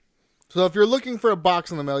 Right. So if you're looking for a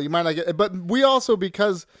box in the mail, you might not get it. But we also,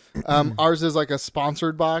 because ours is like a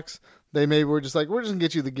sponsored box, they maybe were just like, we're just going to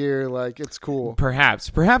get you the gear. Like, it's cool.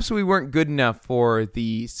 Perhaps we weren't good enough for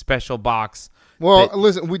the special box. Well,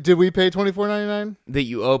 listen, did we pay $24.99? That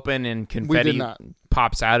you open and confetti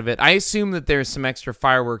pops out of it. I assume that there's some extra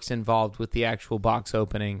fireworks involved with the actual box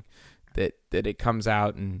opening, that it comes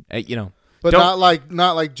out and you know. But not like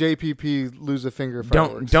JPP lose a finger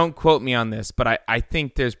fireworks. Don't quote me on this, but I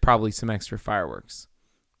think there's probably some extra fireworks.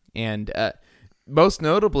 And most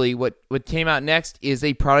notably, what came out next is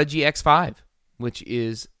a Prodigy X5, which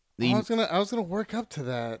is the. I was gonna work up to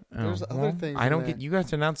that. There's other things. I don't get. You guys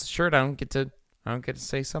to announce the shirt. I don't get to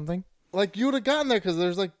say something. Like, you would have gotten there because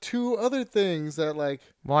there's like 2 other things that like.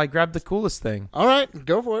 Well, I grabbed the coolest thing. All right,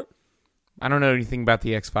 go for it. I don't know anything about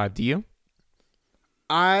the X5. Do you?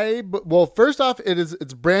 Well, first off,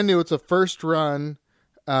 it's brand new. It's a first run.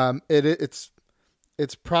 It's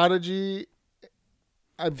Prodigy.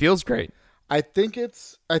 Feels great. I think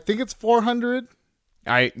it's 400.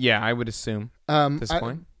 I would assume at this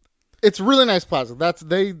point. It's really nice plastic.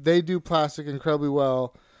 They do plastic incredibly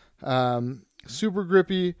well. Super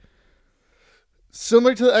grippy.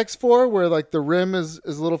 Similar to the X4, where like the rim is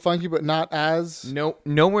a little funky, but not as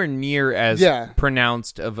nowhere near as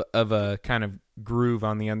pronounced of a kind of groove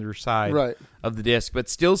on the underside of the disc, but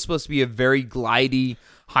still supposed to be a very glidey,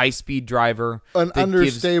 high-speed driver. An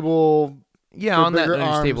understable, on that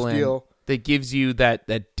understable end that gives you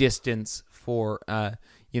that distance for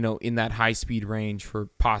in that high-speed range for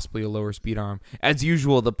possibly a lower speed arm. As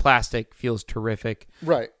usual, the plastic feels terrific,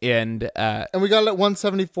 right? And we got it at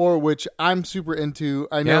 174, which I'm super into.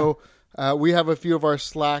 I know we have a few of our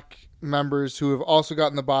Slack members who have also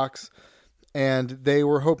gotten the box, and they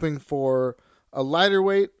were hoping for a lighter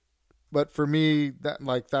weight, but for me,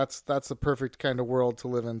 that's the perfect kind of world to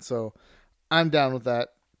live in. So I'm down with that.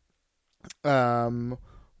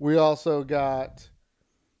 We also got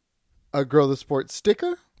a Grow the Sport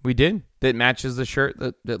sticker. We did. That matches the shirt.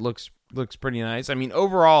 That looks pretty nice. I mean,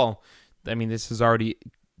 overall, this has already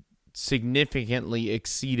significantly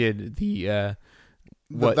exceeded the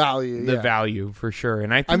value for sure.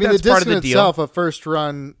 And I think that's the part of the disc in deal. Itself, a first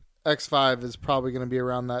run X5 is probably going to be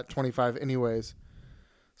around that 25 anyways.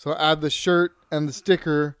 So add the shirt and the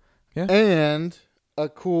sticker and a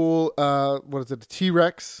cool what is it? A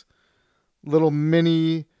T-Rex little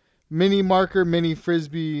mini marker, mini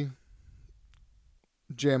Frisbee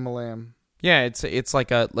Jam-a-lam. Yeah, it's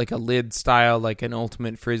like a lid style, like an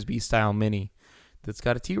Ultimate Frisbee style mini that's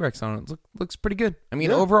got a T-Rex on it. Looks pretty good. I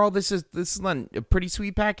mean, overall, this is a pretty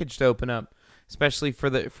sweet package to open up, especially for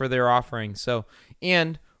their offering. So,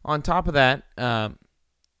 and on top of that,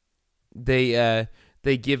 they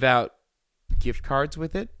give out gift cards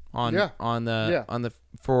with it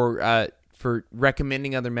for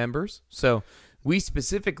recommending other members. So we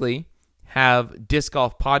specifically have Disc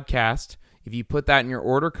Golf Podcast. If you put that in your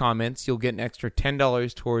order comments, you'll get an extra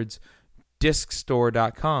 $10 towards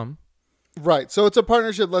discstore.com. Right. So it's a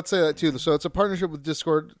partnership. Let's say that too. So it's a partnership with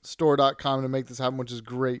discordstore.com to make this happen, which is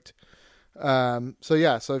great. So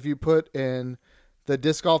if you put in the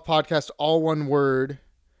Disc Golf Podcast, all one word,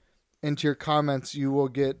 into your comments, you will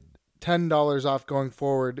get $10 off going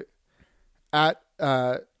forward at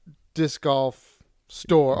Disc Golf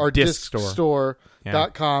Store or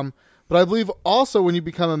discstore.com. But I believe also when you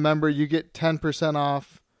become a member, you get 10%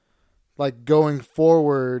 off, like going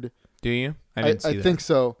forward. Do you? I didn't see that. I think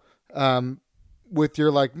so. With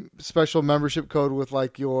your like special membership code with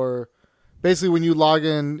like your, basically when you log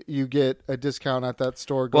in, you get a discount at that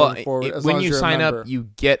store going forward. When you sign up, you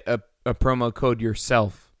get a promo code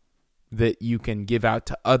yourself that you can give out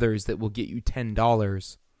to others that will get you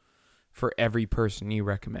 $10 for every person you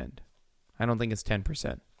recommend. I don't think it's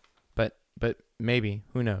 10%, but maybe,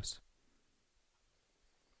 who knows?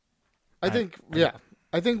 I think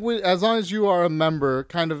I think as long as you are a member,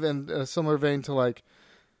 kind of in a similar vein to like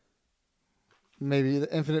maybe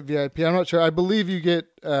the Infinite VIP. I'm not sure. I believe you get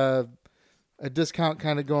a discount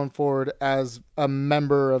kind of going forward as a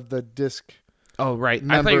member of the disc. Oh, right.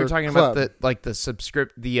 I thought you were talking club. about the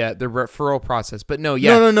the referral process. But no,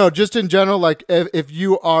 yeah. No. Just in general, like if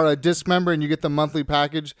you are a disc member and you get the monthly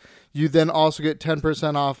package, you then also get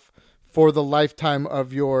 10% off for the lifetime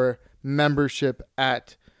of your membership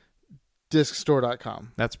at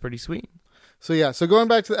discstore.com. That's pretty sweet. So yeah, so going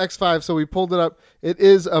back to the X5, so we pulled it up. It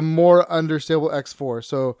is a more understable X4.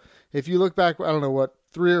 So if you look back, I don't know what,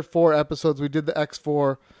 3 or 4 episodes we did the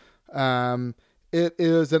X4. It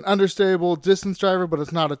is an understable distance driver, but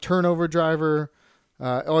it's not a turnover driver.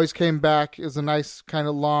 It always came back as a nice kind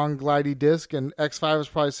of long glidey disc, and X5 is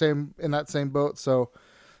probably in that same boat. So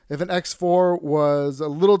if an X4 was a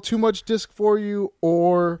little too much disc for you,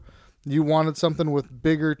 or you wanted something with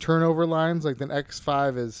bigger turnover lines, like the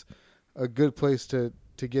X5 is a good place to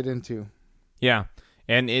get into. Yeah,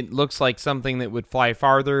 and it looks like something that would fly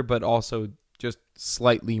farther, but also just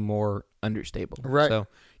slightly more understable. Right. So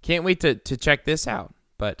can't wait to check this out.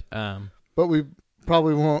 But we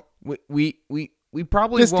probably won't. We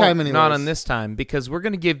probably this won't. Time anyways. Not on this time, because we're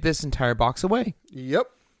going to give this entire box away. Yep.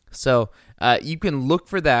 So you can look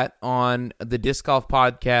for that on the Disc Golf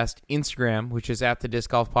Podcast Instagram, which is at the Disc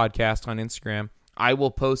Golf Podcast on Instagram. I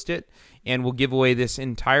will post it, and we'll give away this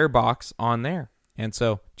entire box on there. And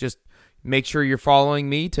so just make sure you're following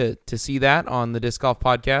me to see that on the Disc Golf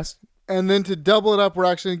Podcast. And then to double it up, we're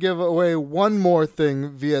actually going to give away one more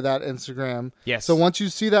thing via that Instagram. Yes. So once you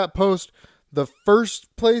see that post, the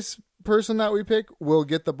first place person that we pick will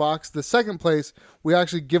get the box. The second place, we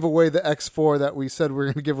actually give away the X4 that we said we were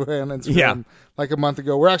going to give away on Instagram like a month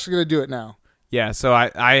ago. We're actually going to do it now. Yeah, so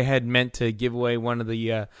I had meant to give away one of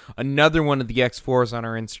the another one of the X4s on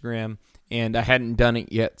our Instagram, and I hadn't done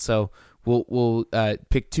it yet. So we'll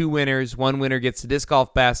pick 2 winners. One winner gets the disc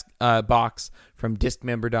golf box from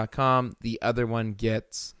discmember.com. The other one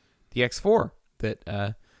gets the X4 that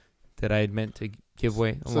I had meant to give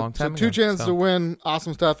away a long time ago. 2 chances to win.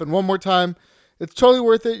 Awesome stuff. And one more time, it's totally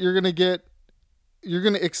worth it. You're going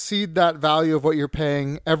to exceed that value of what you're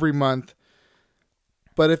paying every month.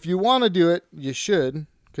 But if you want to do it, you should,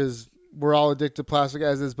 because we're all addicted to plastic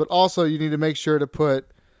as is. But also, you need to make sure to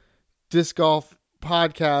put Disc Golf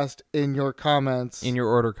Podcast in your comments. In your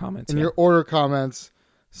order comments. Your order comments.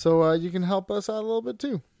 So you can help us out a little bit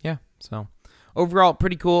too. Yeah. So overall,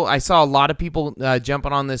 pretty cool. I saw a lot of people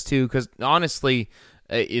jumping on this too, because honestly,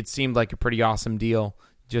 it seemed like a pretty awesome deal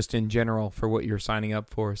just in general for what you're signing up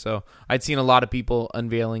for. So I'd seen a lot of people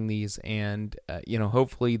unveiling these, and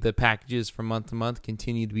hopefully the packages from month to month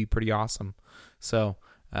continue to be pretty awesome. So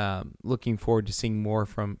looking forward to seeing more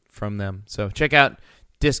from them. So check out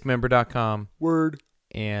discmember.com. Word.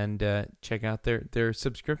 And check out their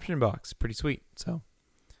subscription box. Pretty sweet. So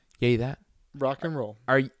yay that. Rock and roll.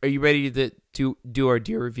 Are you ready to do our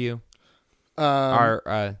deer review?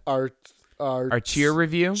 Our cheer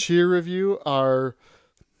review? Cheer review. Our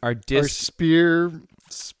spear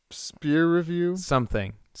review.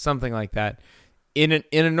 Something like that. In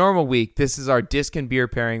a normal week, this is our disc and beer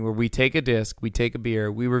pairing, where we take a disc, we take a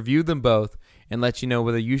beer, we review them both, and let you know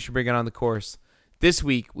whether you should bring it on the course. This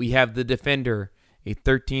week, we have the Defender, a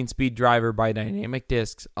 13-speed driver by Dynamic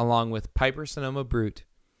Discs, along with Piper Sonoma Brute,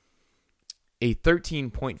 a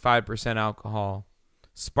 13.5% alcohol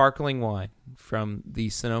sparkling wine from the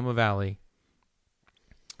Sonoma Valley.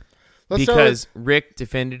 Because Rick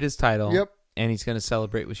defended his title, yep, and he's going to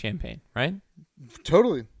celebrate with champagne, right?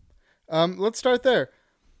 Totally. Let's start there.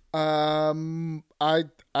 I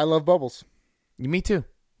love bubbles. Me too.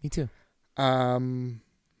 And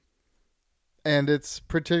it's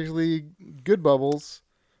particularly good bubbles.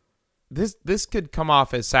 This could come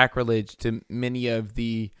off as sacrilege to many of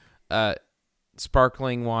the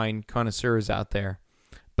sparkling wine connoisseurs out there,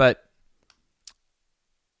 but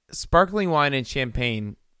sparkling wine and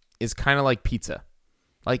champagne is kind of like pizza.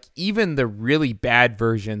 Like, even the really bad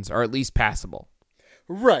versions are at least passable.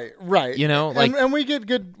 Right. And we get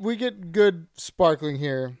good sparkling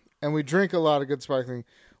here, and we drink a lot of good sparkling.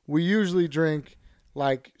 We usually drink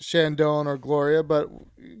like Chandon or Gloria, but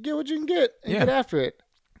get what you can get and get after it.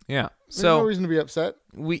 Yeah. There's no reason to be upset.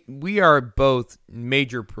 We are both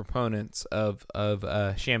major proponents of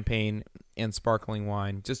champagne and sparkling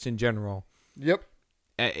wine, just in general. Yep.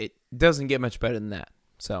 It doesn't get much better than that.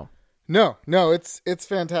 So no, it's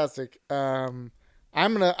fantastic. I'm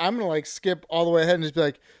gonna like skip all the way ahead and just be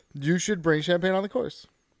like, you should bring champagne on the course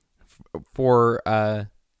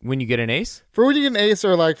when you get an ace. For when you get an ace,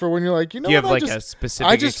 or like for when you're like, do you have like a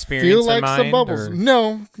specific I just experience feel like in mind, some bubbles. or?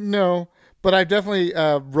 No, But I definitely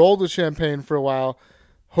rolled with champagne for a while,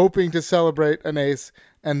 hoping to celebrate an ace,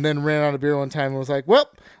 and then ran out of beer one time and was like, well,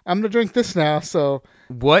 I'm going to drink this now. So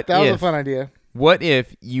What that was if a fun idea. What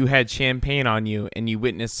if you had champagne on you and you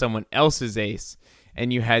witnessed someone else's ace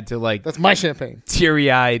and you had to like That's my champagne.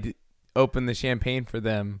 teary-eyed open the champagne for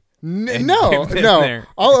them? No. give them their-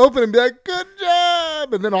 I'll open and be like, good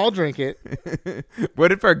job, and then I'll drink it.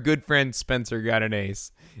 What if our good friend Spencer got an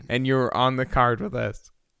ace and you were on the card with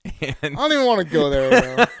us? I And don't even want to go there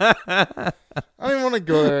right now. I don't even want to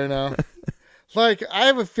go there right now. Like, I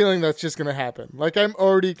have a feeling that's just going to happen. Like, I'm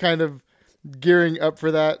already kind of gearing up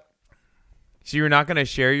for that. so you're not going to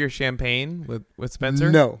share your champagne with Spencer?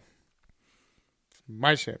 No.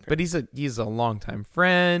 My champagne. But he's a longtime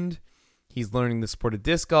friend. He's learning the sport of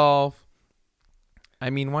disc golf. I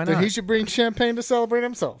mean, why Then not? he should bring champagne to celebrate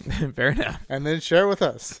himself Fair enough. and then share with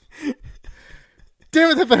us.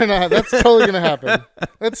 Damn it, that better not. That's totally going to happen.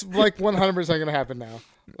 That's like 100% going to happen now.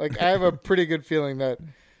 Like, I have a pretty good feeling that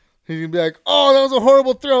he's going to be like, oh, that was a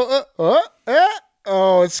horrible throw.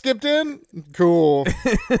 Oh, it skipped in? Cool.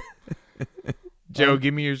 Joe,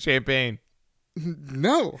 give me your champagne.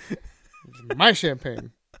 No. It's my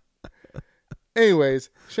champagne. Anyways,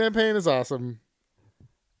 champagne is awesome.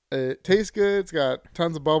 It tastes good. It's got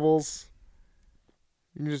tons of bubbles.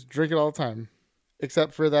 You can just drink it all the time.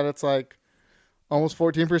 Except for that it's like almost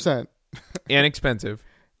 14%. And expensive.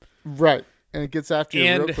 Right. And it gets after you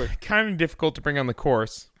real And quick. kind of difficult to bring on the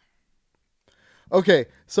course. Okay,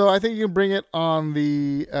 so I think you can bring it on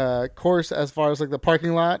the course as far as like the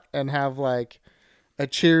parking lot and have like a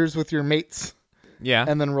cheers with your mates Yeah.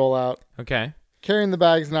 and then roll out. Okay. Carrying the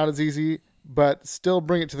bag is not as easy, but still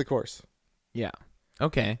bring it to the course. Yeah.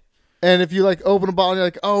 Okay. And if you like open a ball and you're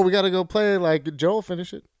like, oh, we got to go play, like Joe will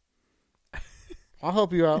finish it. I'll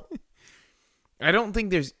help you out. I don't think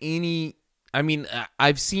there's any. I mean,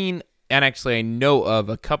 I've seen, and actually I know of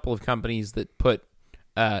a couple of companies that put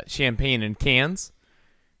champagne in cans.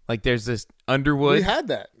 Like there's this Underwood. We had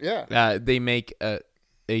that, yeah. They make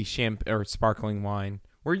a champagne or sparkling wine.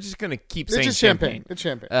 We're just gonna keep It's saying just champagne. It's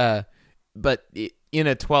champagne. But in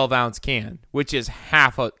a 12-ounce can, which is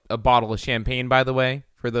half a bottle of champagne, by the way,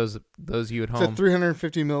 for those of you at It's home. a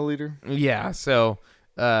 350 milliliter. Yeah. So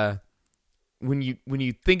when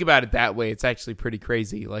you think about it that way, it's actually pretty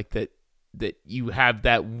crazy. Like that you have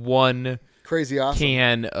that one Crazy awesome.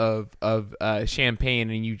 can of champagne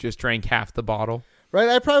and you just drank half the bottle. Right?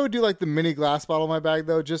 I probably would do like the mini glass bottle in my bag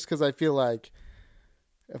though, just because I feel like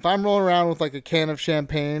if I'm rolling around with like a can of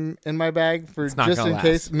champagne in my bag for not just gonna in last.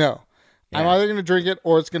 case, no. Yeah. I'm either going to drink it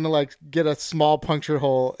or it's going to like get a small punctured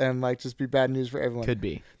hole and like just be bad news for everyone. Could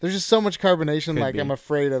be. There's just so much carbonation, like be. I'm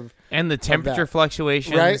afraid of. And the temperature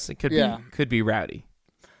fluctuations, Right? it could Yeah. could be rowdy.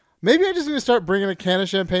 Maybe I just need to start bringing a can of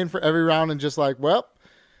champagne for every round and just like, well,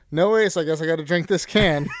 no way, so I guess I got to drink this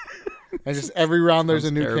can. And just every round there's a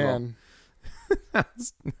Sounds new terrible. can.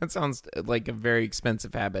 That sounds like a very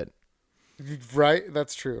expensive habit. Right?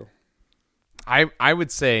 That's true. I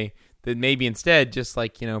would say that maybe instead just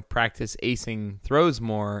like, practice acing throws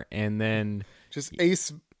more and then Just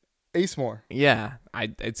ace more. yeah,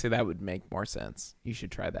 I'd say that would make more sense. You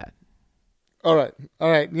should try that. All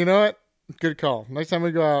right. You know what? Good call. Next time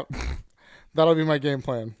we go out, that'll be my game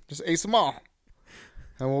plan. Just ace them all,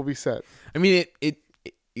 and we'll be set. I mean, it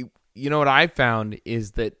what I found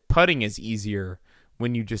is that putting is easier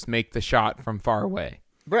when you just make the shot from far away.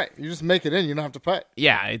 Right. You just make it in. You don't have to putt.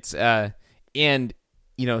 Yeah, it's and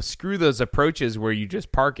screw those approaches where you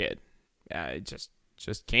just park it.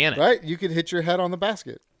 Just can it. Right. You could hit your head on the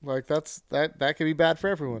basket. Like that could be bad for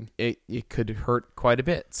everyone. It could hurt quite a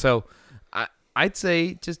bit. So I'd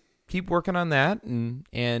say just keep working on that,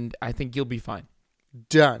 and I think you'll be fine.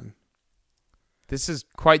 Done. This is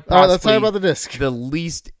quite All right. Let's possibly talk about the disc. the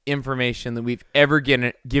least information that we've ever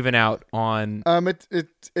given out on.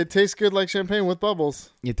 It tastes good like champagne with bubbles.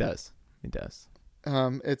 It does.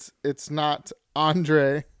 It's not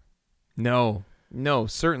Andre. No,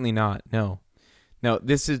 certainly not. No.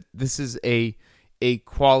 This is a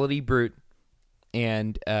quality brute,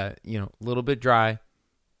 and a little bit dry,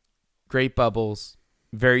 great bubbles,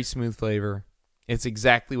 very smooth flavor. It's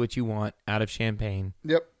exactly what you want out of champagne.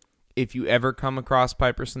 Yep. If you ever come across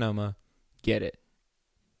Piper Sonoma, get it.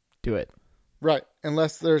 Do it. Right.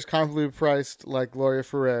 Unless there's comparably priced like Gloria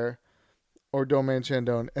Ferrer or Domaine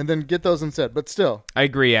Chandon, and then get those instead. But still. I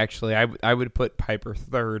agree, actually. I would put Piper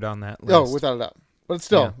third on that list. Oh, without a doubt. But it's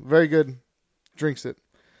still very good. Drinks it.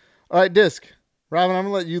 All right, disc. Robin, I'm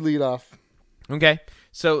going to let you lead off. Okay.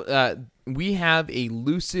 So we have a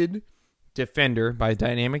Lucid Defender by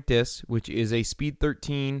Dynamic Disc, which is a speed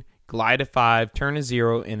 13, glide of 5, turn of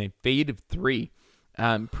 0, and a fade of 3.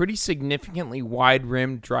 Pretty significantly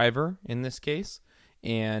wide-rimmed driver in this case,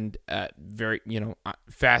 and very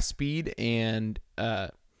fast speed and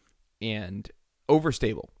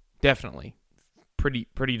overstable. Definitely,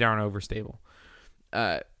 pretty darn overstable.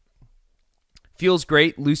 Feels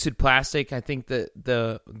great, lucid plastic. I think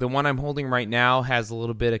the one I'm holding right now has a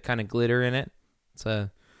little bit of kind of glitter in it. It's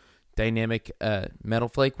a dynamic metal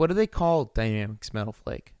flake. What do they call Dynamics metal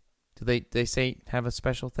flake? Do they say have a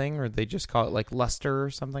special thing, or they just call it like luster or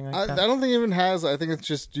something like that? I don't think it even has. I think it's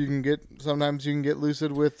just sometimes you can get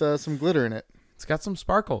lucid with some glitter in it. It's got some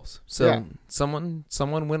sparkles. So yeah. someone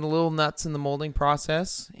went a little nuts in the molding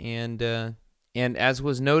process, and as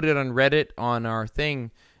was noted on Reddit on our thing,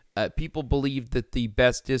 people believed that the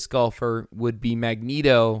best disc golfer would be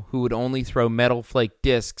Magneto, who would only throw metal flake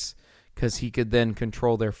discs because he could then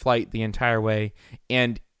control their flight the entire way.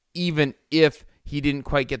 And even if he didn't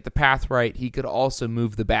quite get the path right, he could also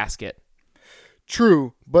move the basket.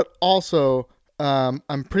 True, but also I'm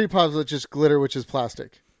pretty positive it's just glitter, which is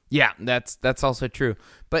plastic. Yeah, that's also true.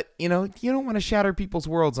 But you don't want to shatter people's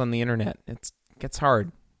worlds on the internet. It gets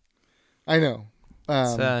hard. I know.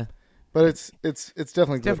 But it's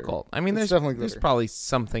definitely glitter. Difficult. I mean, there's probably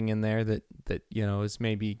something in there that is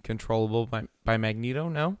maybe controllable by Magneto.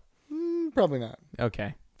 No, probably not.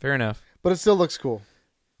 Okay, fair enough. But it still looks cool.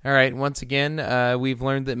 All right. Once again, we've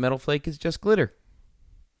learned that metal flake is just glitter.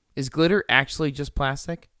 Is glitter actually just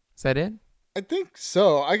plastic? Is that it? I think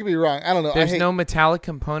so. I could be wrong. I don't know. There's no metallic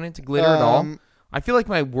component to glitter at all. I feel like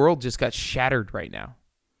my world just got shattered right now.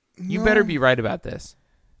 You better be right about this.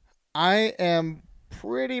 I am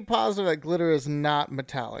pretty positive that glitter is not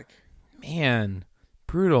metallic. Man,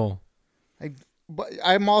 brutal. But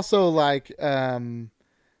I'm also like,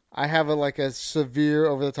 I have a severe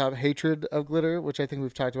over the top hatred of glitter, which I think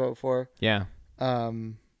we've talked about before. Yeah.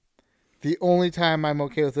 The only time I'm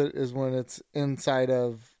okay with it is when it's inside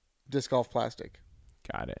of disc golf plastic.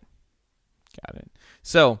 Got it.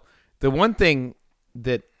 So the one thing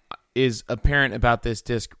that is apparent about this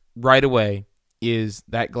disc right away is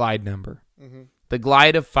that glide number. Mm-hmm. The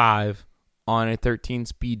glide of 5 on a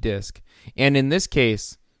 13-speed disc. And in this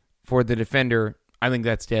case, for the Defender, I think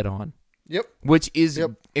that's dead on. Yep. Which is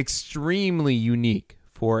extremely unique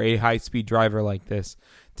for a high-speed driver like this,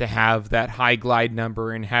 to have that high glide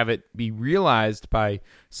number and have it be realized by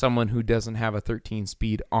someone who doesn't have a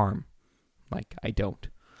 13-speed arm. Like I don't.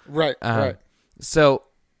 Right, right. So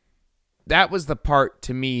that was the part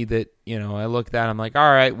to me that, I looked at, I'm like,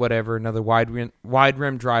 all right, whatever, another wide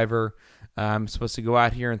rim driver. I'm supposed to go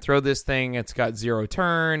out here and throw this thing. It's got 0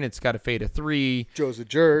 turn. It's got a fade of 3. Joe's a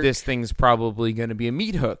jerk. This thing's probably going to be a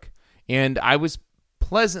meat hook. And I was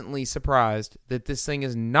pleasantly surprised that this thing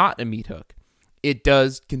is not a meat hook. It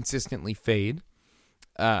does consistently fade.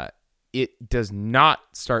 It does not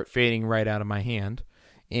start fading right out of my hand,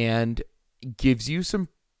 and gives you some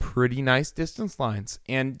pretty nice distance lines,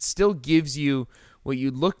 and still gives you what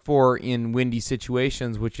you'd look for in windy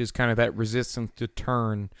situations, which is kind of that resistance to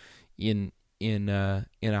turn in a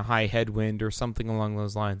high headwind or something along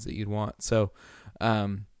those lines that you'd want. So,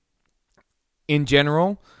 in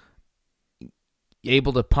general,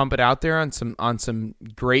 able to pump it out there on some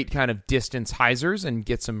great kind of distance hyzers and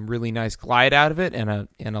get some really nice glide out of it, and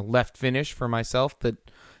a left finish for myself that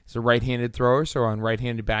is a right-handed thrower. So on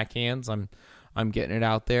right-handed backhands, I'm getting it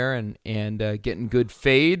out there and getting good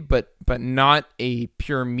fade, but not a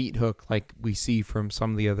pure meat hook like we see from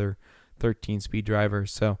some of the other 13-speed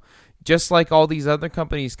drivers. So just like all these other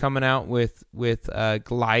companies coming out with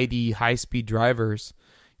glidey high-speed drivers,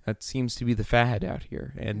 that seems to be the fad out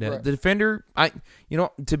here. And right. The Defender,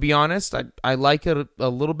 to be honest, I like it a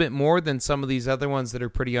little bit more than some of these other ones that are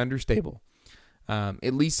pretty understable.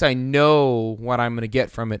 At least I know what I'm going to get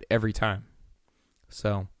from it every time.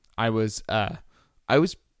 So I was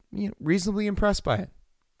reasonably impressed by it.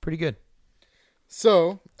 Pretty good.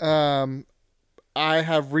 So I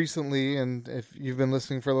have recently, and if you've been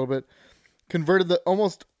listening for a little bit, converted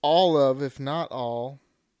almost all of, if not all,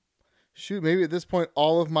 maybe at this point,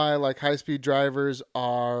 all of my high-speed drivers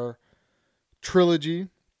are Trilogy.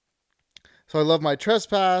 So I love my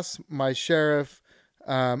Trespass, my Sheriff.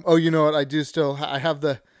 You know what? I have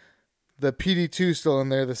the PD2 still in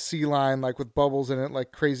there, the C-line, with bubbles in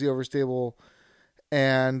it, crazy overstable.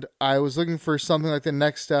 And I was looking for something like the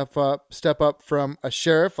next step up from a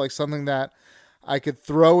Sheriff, something that I could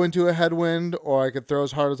throw into a headwind, or I could throw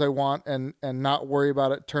as hard as I want and not worry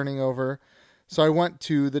about it turning over. So I went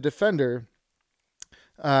to the Defender.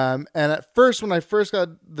 And at first, when I first got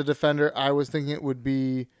the Defender, I was thinking it would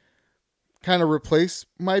be kind of replace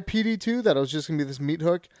my PD2, that it was just going to be this meat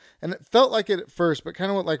hook. And it felt like it at first, but kind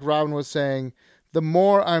of what Robin was saying, the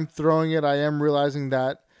more I'm throwing it, I am realizing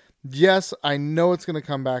that, yes, I know it's going to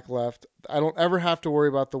come back left. I don't ever have to worry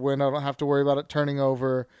about the wind. I don't have to worry about it turning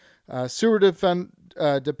over. Super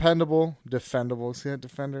dependable. See that?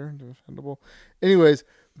 Defendable. Anyways,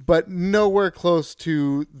 but nowhere close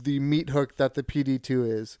to the meat hook that the PD2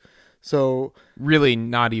 is. So really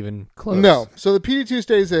not even close. No. So the PD2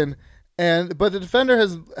 stays in, but the Defender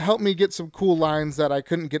has helped me get some cool lines that I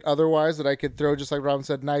couldn't get otherwise, that I could throw, just like Robin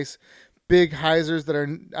said, nice big hyzers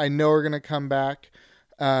that I know are going to come back.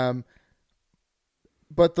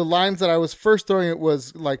 But the lines that I was first throwing, it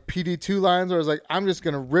was like PD2 lines where I was like, I'm just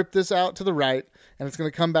going to rip this out to the right, and it's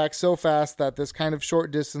going to come back so fast that this kind of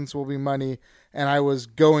short distance will be money. And I was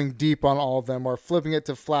going deep on all of them, or flipping it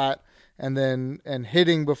to flat and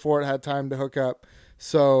hitting before it had time to hook up.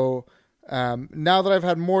 So now that I've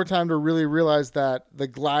had more time to really realize that the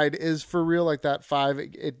glide is for real, like that 5,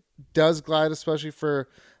 it does glide, especially for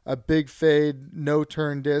a big fade, no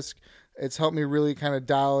turn disc. It's helped me really kind of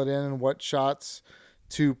dial it in and what shots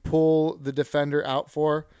to pull the Defender out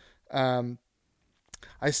for.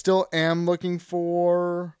 I still am looking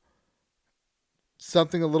for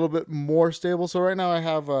something a little bit more stable. So right now I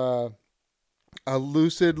have a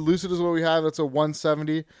Lucid. Lucid is what we have. It's a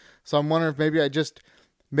 170. So I'm wondering if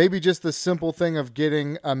maybe just the simple thing of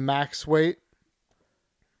getting a max weight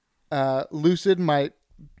Lucid might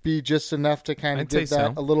be just enough to kind of give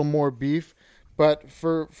that a little more beef. But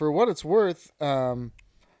for what it's worth,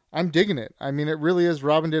 I'm digging it. I mean, it really is.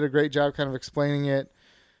 Robin did a great job kind of explaining it.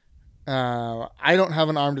 I don't have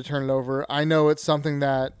an arm to turn it over. I know it's something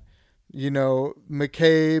that,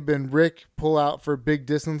 McCabe and Rick pull out for big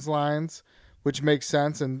distance lines, which makes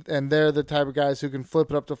sense. And they're the type of guys who can flip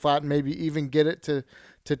it up to flat and maybe even get it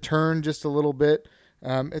to turn just a little bit.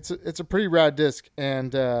 It's a pretty rad disc.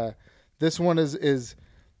 And this one is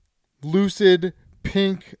Lucid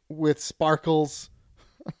pink with sparkles.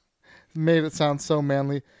 Made it sound so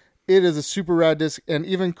manly. It is a super rad disc, and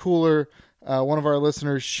even cooler, one of our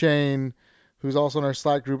listeners, Shane, who's also in our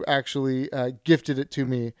Slack group, actually gifted it to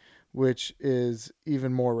me, which is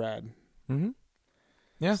even more rad. Mm-hmm.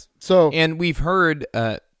 Yeah. And we've heard,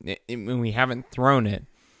 when we haven't thrown it,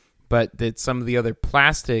 but that some of the other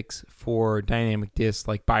plastics for dynamic discs,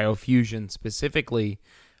 like Biofusion specifically,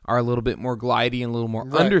 are a little bit more glidey and a little more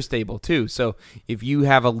understable too. So if you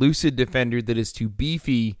have a Lucid Defender that is too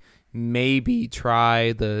beefy, maybe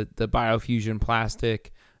try the Biofusion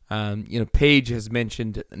plastic. Paige has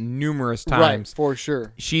mentioned numerous times. Right, for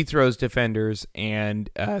sure. She throws Defenders and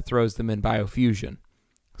throws them in Biofusion.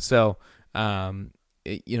 So,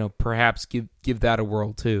 perhaps give that a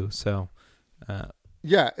whirl too. So,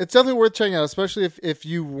 yeah, it's definitely worth checking out, especially if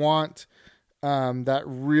you want that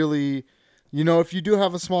really, if you do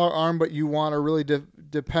have a smaller arm, but you want a really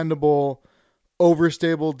dependable,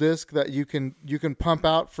 overstable disc that you can pump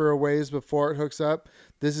out for a ways before it hooks up.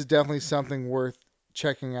 This is definitely something worth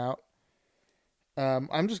checking out.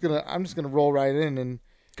 I'm just gonna roll right in and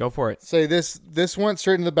go for it. Say this went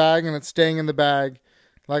straight in the bag and it's staying in the bag.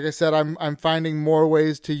 Like I said, I'm finding more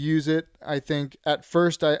ways to use it. I think at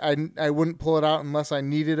first I wouldn't pull it out unless I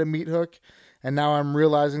needed a meat hook, and now I'm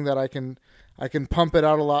realizing that I can pump it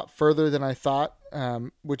out a lot further than I thought,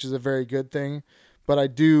 which is a very good thing. But I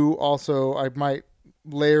might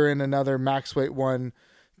layer in another max weight one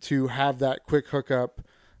to have that quick hookup,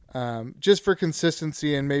 just for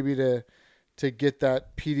consistency and maybe to get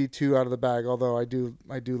that PD2 out of the bag. Although I do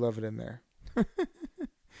love it in there.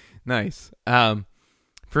 Nice.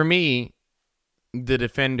 For me, the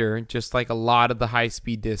Defender, just like a lot of the high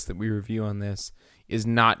speed discs that we review on this, is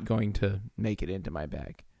not going to make it into my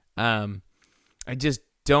bag. I just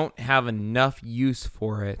don't have enough use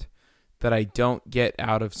for it that I don't get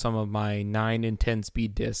out of some of my 9 and 10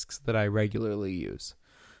 speed discs that I regularly use.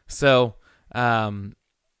 So, I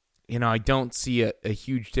don't see a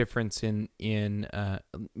huge difference in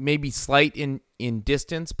maybe slight in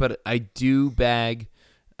distance, but I do bag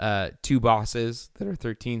 2 bosses that are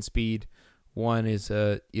 13 speed. One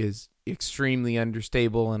is extremely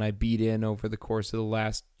understable, and I beat in over the course of the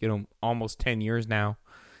last almost 10 years now.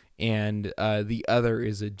 And the other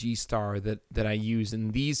is a G-Star that I use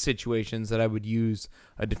in these situations that I would use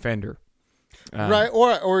a Defender. Right,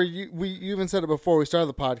 or you even said it before we started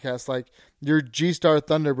the podcast, like your G-Star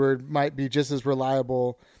Thunderbird might be just as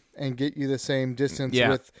reliable and get you the same distance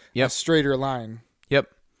with a straighter line.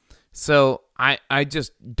 Yep. So I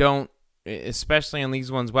just don't, especially on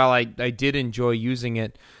these ones, while I did enjoy using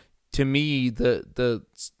it, to me the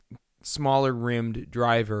smaller rimmed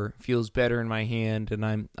driver feels better in my hand,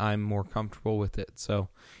 and I'm more comfortable with it. So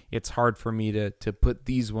it's hard for me to put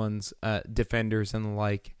these ones, Defenders and the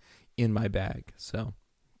like, in my bag. So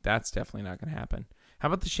that's definitely not going to happen. How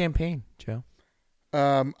about the champagne, Joe?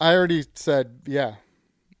 I already said, yeah.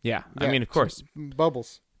 Yeah, I mean, of course.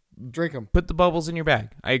 Bubbles. Drink them. Put the bubbles in your bag.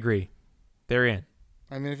 I agree. They're in.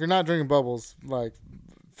 I mean, if you're not drinking bubbles, like,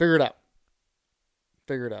 figure it out.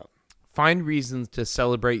 Figure it out. Find reasons to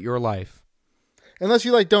celebrate your life. Unless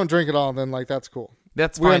you, like, don't drink at all, then, like, that's cool.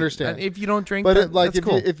 That's we fine. understand. If you don't drink, but like, that's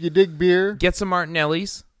cool. if you dig beer, get some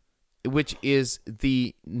Martinelli's, which is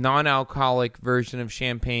the non-alcoholic version of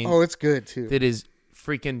champagne. Oh, it's good too. That is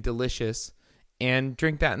freaking delicious, and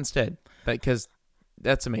drink that instead, because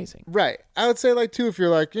that's amazing. Right. I would say, like, too, if you're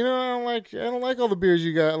like, you know, I don't like all the beers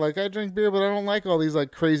you got. Like, I drink beer, but I don't like all these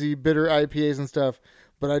like crazy bitter IPAs and stuff.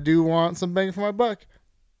 But I do want some bang for my buck.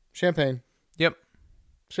 Champagne. Yep.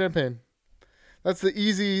 Champagne. That's the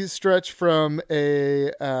easy stretch from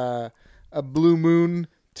a Blue Moon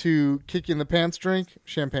to kick you in the pants drink.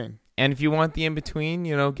 Champagne. And if you want the in between,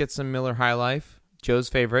 you know, get some Miller High Life, Joe's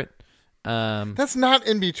favorite. That's not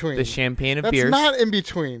in between. The champagne of That's beers. That's not in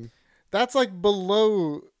between. That's like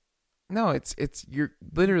below. No, it's you're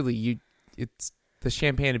literally it's the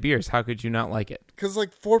champagne of beers. How could you not like it? Because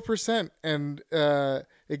like 4%, and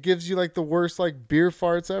it gives you like the worst like beer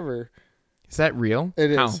farts ever. Is that real?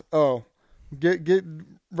 It is. How? Oh,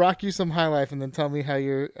 rock you some High Life, and then tell me how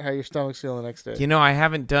your stomach's feeling the next day. You know, I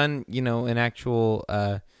haven't done an actual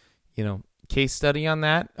case study on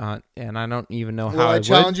that, and I don't even know how. Well, I would,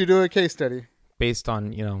 challenge you to a case study based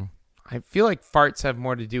on I feel like farts have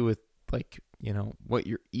more to do with like what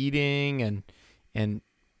you're eating and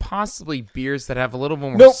possibly beers that have a little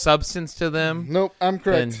more Nope. substance to them. Nope, I'm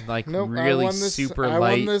correct. Than like nope, really super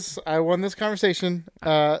light. I won this conversation.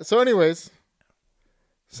 So, anyways,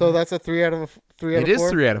 so that's a 3 out of 4. It is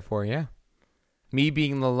 3 out of 4. Yeah, me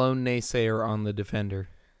being the lone naysayer on the defender.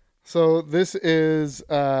 So this is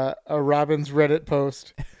a Robbins Reddit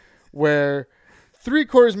post where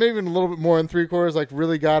 3/4, maybe even a little bit more than 3/4, like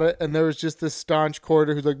really got it, and there was just this staunch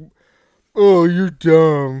quarter who's like, "Oh, you're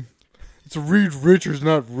dumb. It's Reed Richards,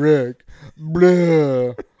 not Rick."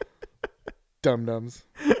 Blah. Dum-dums.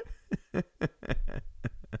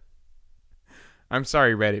 I'm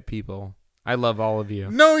sorry, Reddit people. I love all of you.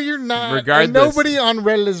 No, you're not. Regardless, and nobody on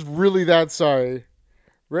Reddit is really that sorry.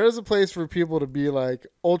 Reddit is a place for people to be like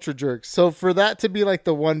ultra jerks. So for that to be like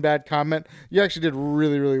the one bad comment, you actually did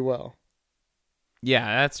really, really well. Yeah,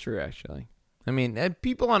 that's true, actually. I mean,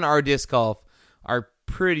 people on our disc golf are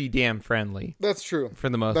pretty damn friendly. That's true. For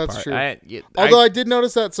the most That's part. true. Although I did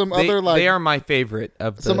notice that they are my favorite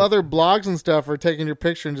of some other blogs and stuff are taking your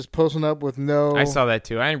picture and just posting up with no. I saw that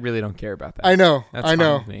too. I really don't care about that. I know. That's I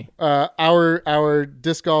know. fine with me. Our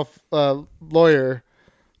disc golf lawyer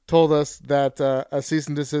told us that a cease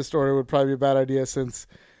and desist order would probably be a bad idea since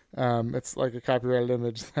it's like a copyrighted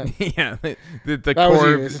image. Yeah,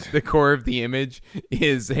 the core of the image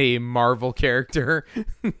is a Marvel character.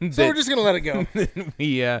 So we're just gonna let it go.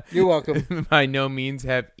 You're welcome. By no means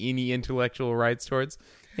have any intellectual rights towards.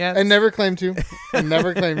 Yeah, I never claimed to.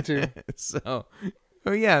 So,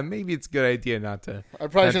 well, yeah, maybe it's a good idea not to. I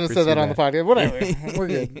probably shouldn't have said that on the podcast. Whatever, we're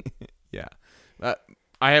good. Yeah,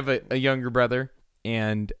 I have a younger brother,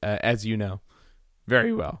 and as you know,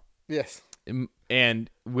 very well. Yes. And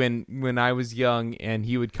when I was young and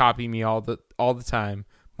he would copy me all the time,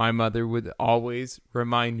 my mother would always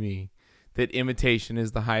remind me that imitation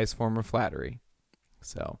is the highest form of flattery.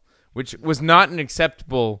 So, which was not an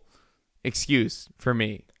acceptable excuse for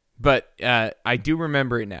me, but I do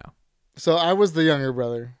remember it now. So I was the younger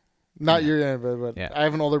brother, not your younger brother, but I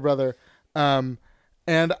have an older brother, and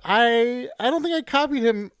I don't think I copied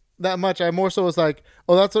him that much. I more so was like,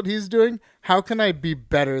 oh, that's what he's doing. How can I be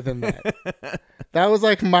better than that? That was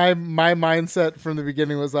like my mindset from the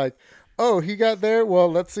beginning was like, oh, he got there.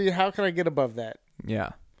 Well, let's see. How can I get above that? Yeah.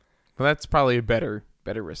 Well, that's probably a better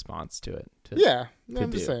response to it.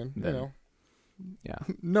 I'm just saying, Yeah.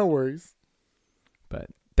 No worries. But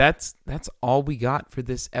that's all we got for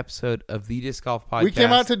this episode of the Disc Golf Podcast. We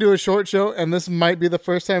came out to do a short show, and this might be the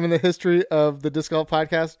first time in the history of the Disc Golf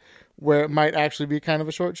Podcast where it might actually be kind of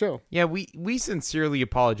a short show. Yeah, we sincerely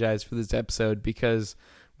apologize for this episode because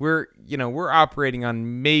we're operating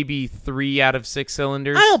on maybe 3 out of 6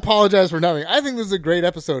 cylinders. I apologize for nothing. I think this is a great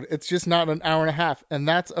episode. It's just not an hour and a half, and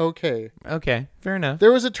that's okay. Okay, fair enough.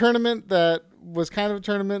 There was a tournament that was kind of a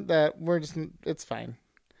tournament that it's fine.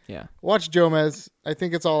 Yeah. Watch Jomez. I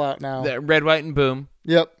think it's all out now. The Red, White, and Boom.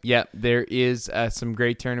 Yep. There is some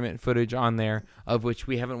great tournament footage on there, of which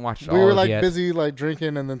we haven't watched all of yet. We were busy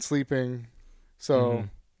drinking and then sleeping, so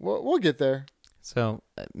we'll get there. So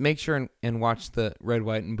make sure and watch the Red,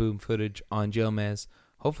 White, and Boom footage on Jomez.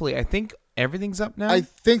 Hopefully, I think everything's up now. I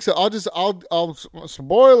think so. I'll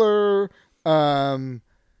spoiler.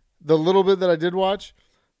 the little bit that I did watch,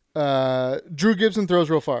 Drew Gibson throws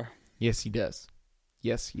real far. Yes, he does.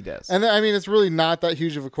 Yes, he does. And I mean, it's really not that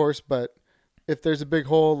huge of a course, but if there's a big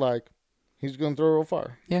hole, like, he's going to throw real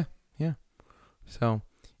far. Yeah. So,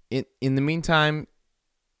 in the meantime,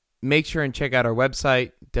 make sure and check out our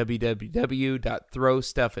website,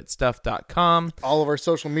 www.throwstuffatstuff.com. All of our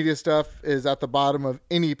social media stuff is at the bottom of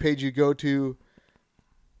any page you go to.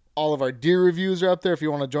 All of our deer reviews are up there. If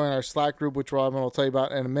you want to join our Slack group, which Robin will tell you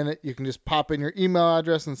about in a minute, you can just pop in your email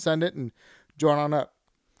address and send it and join on up.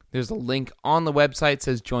 There's a link on the website that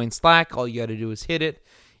says join Slack. All you got to do is hit it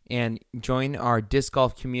and join our disc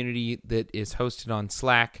golf community that is hosted on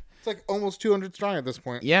Slack. It's like almost 200 strong at this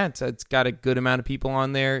point. Yeah, it's got a good amount of people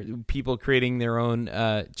on there. People creating their own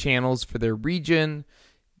channels for their region.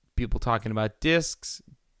 People talking about discs,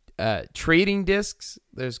 trading discs.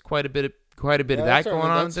 There's quite a bit of that going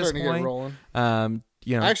on at this point.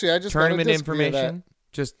 Actually, I just tournament information,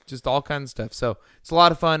 just all kinds of stuff. So it's a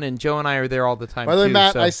lot of fun, and Joe and I are there all the time. By the way, too,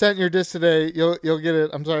 Matt, so. I sent your disc today. You'll get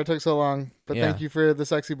it. I'm sorry it took so long, but thank you for the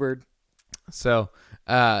sexy bird. So,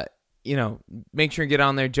 make sure and get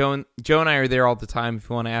on there. Joe and I are there all the time if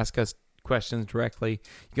you want to ask us questions directly.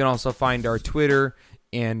 You can also find our Twitter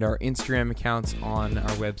and our Instagram accounts on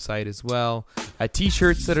our website as well.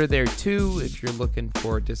 T-shirts that are there too if you're looking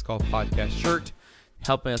for a Disc Golf Podcast shirt,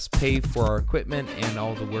 helping us pay for our equipment and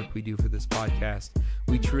all the work we do for this podcast.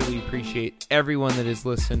 We truly appreciate everyone that has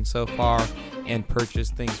listened so far and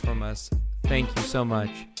purchased things from us. Thank you so much.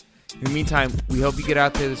 In the meantime, we hope you get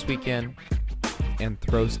out there this weekend and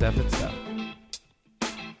throw stuff at stuff.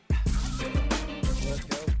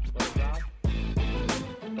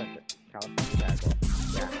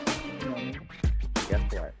 Guess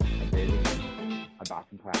what? I'm dating a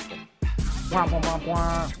Boston Classic. Wah, wah, wah,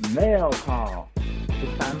 wah. Mail call.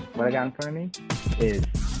 This time, what I got in front of me is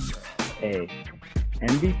a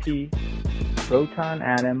MVP Proton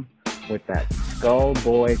Atom with that Skull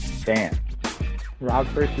Boy stamp. Rob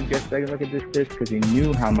first suggested I look at this disc because he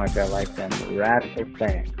knew how much I liked them radical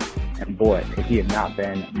stamps. And boy, could he have not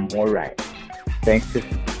been more right. Thanks to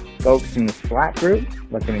folks in the Slack group,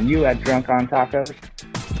 looking at you at Drunk on Tacos,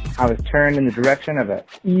 I was turned in the direction of an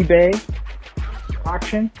eBay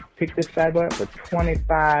auction. Picked this bad boy up for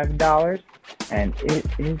 $25, and it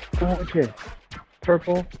is gorgeous.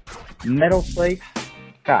 Purple, metal flakes,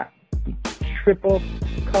 got triple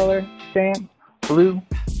color stamp, blue,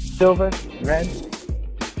 silver, red,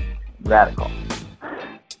 radical.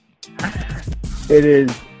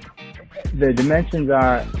 The dimensions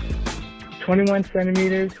are 21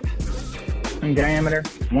 centimeters in diameter,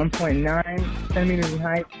 1.9 centimeters in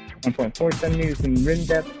height, 1.4 centimeters in rim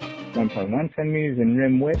depth, 1.1 centimeters in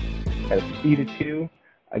rim width, at a speed of 2,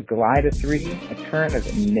 a glide of 3, a current of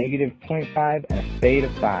negative 0.5, and a fade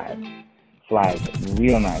of 5. Flies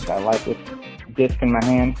real nice. I like this disc in my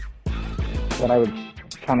hand. What I would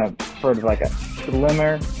kind of sort of like a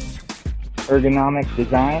slimmer ergonomic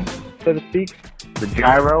design, so to speak. The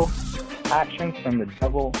gyro action from the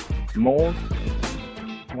double mold.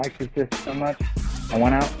 I like this disc so much. I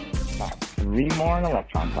went out, bought 3 more in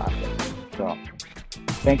Electron plastic. So,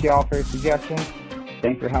 thank you all for your suggestions.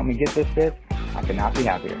 Thanks for helping me get this disc. I could not be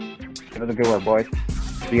happier. Give it a good work, boys.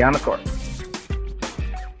 See you on the court.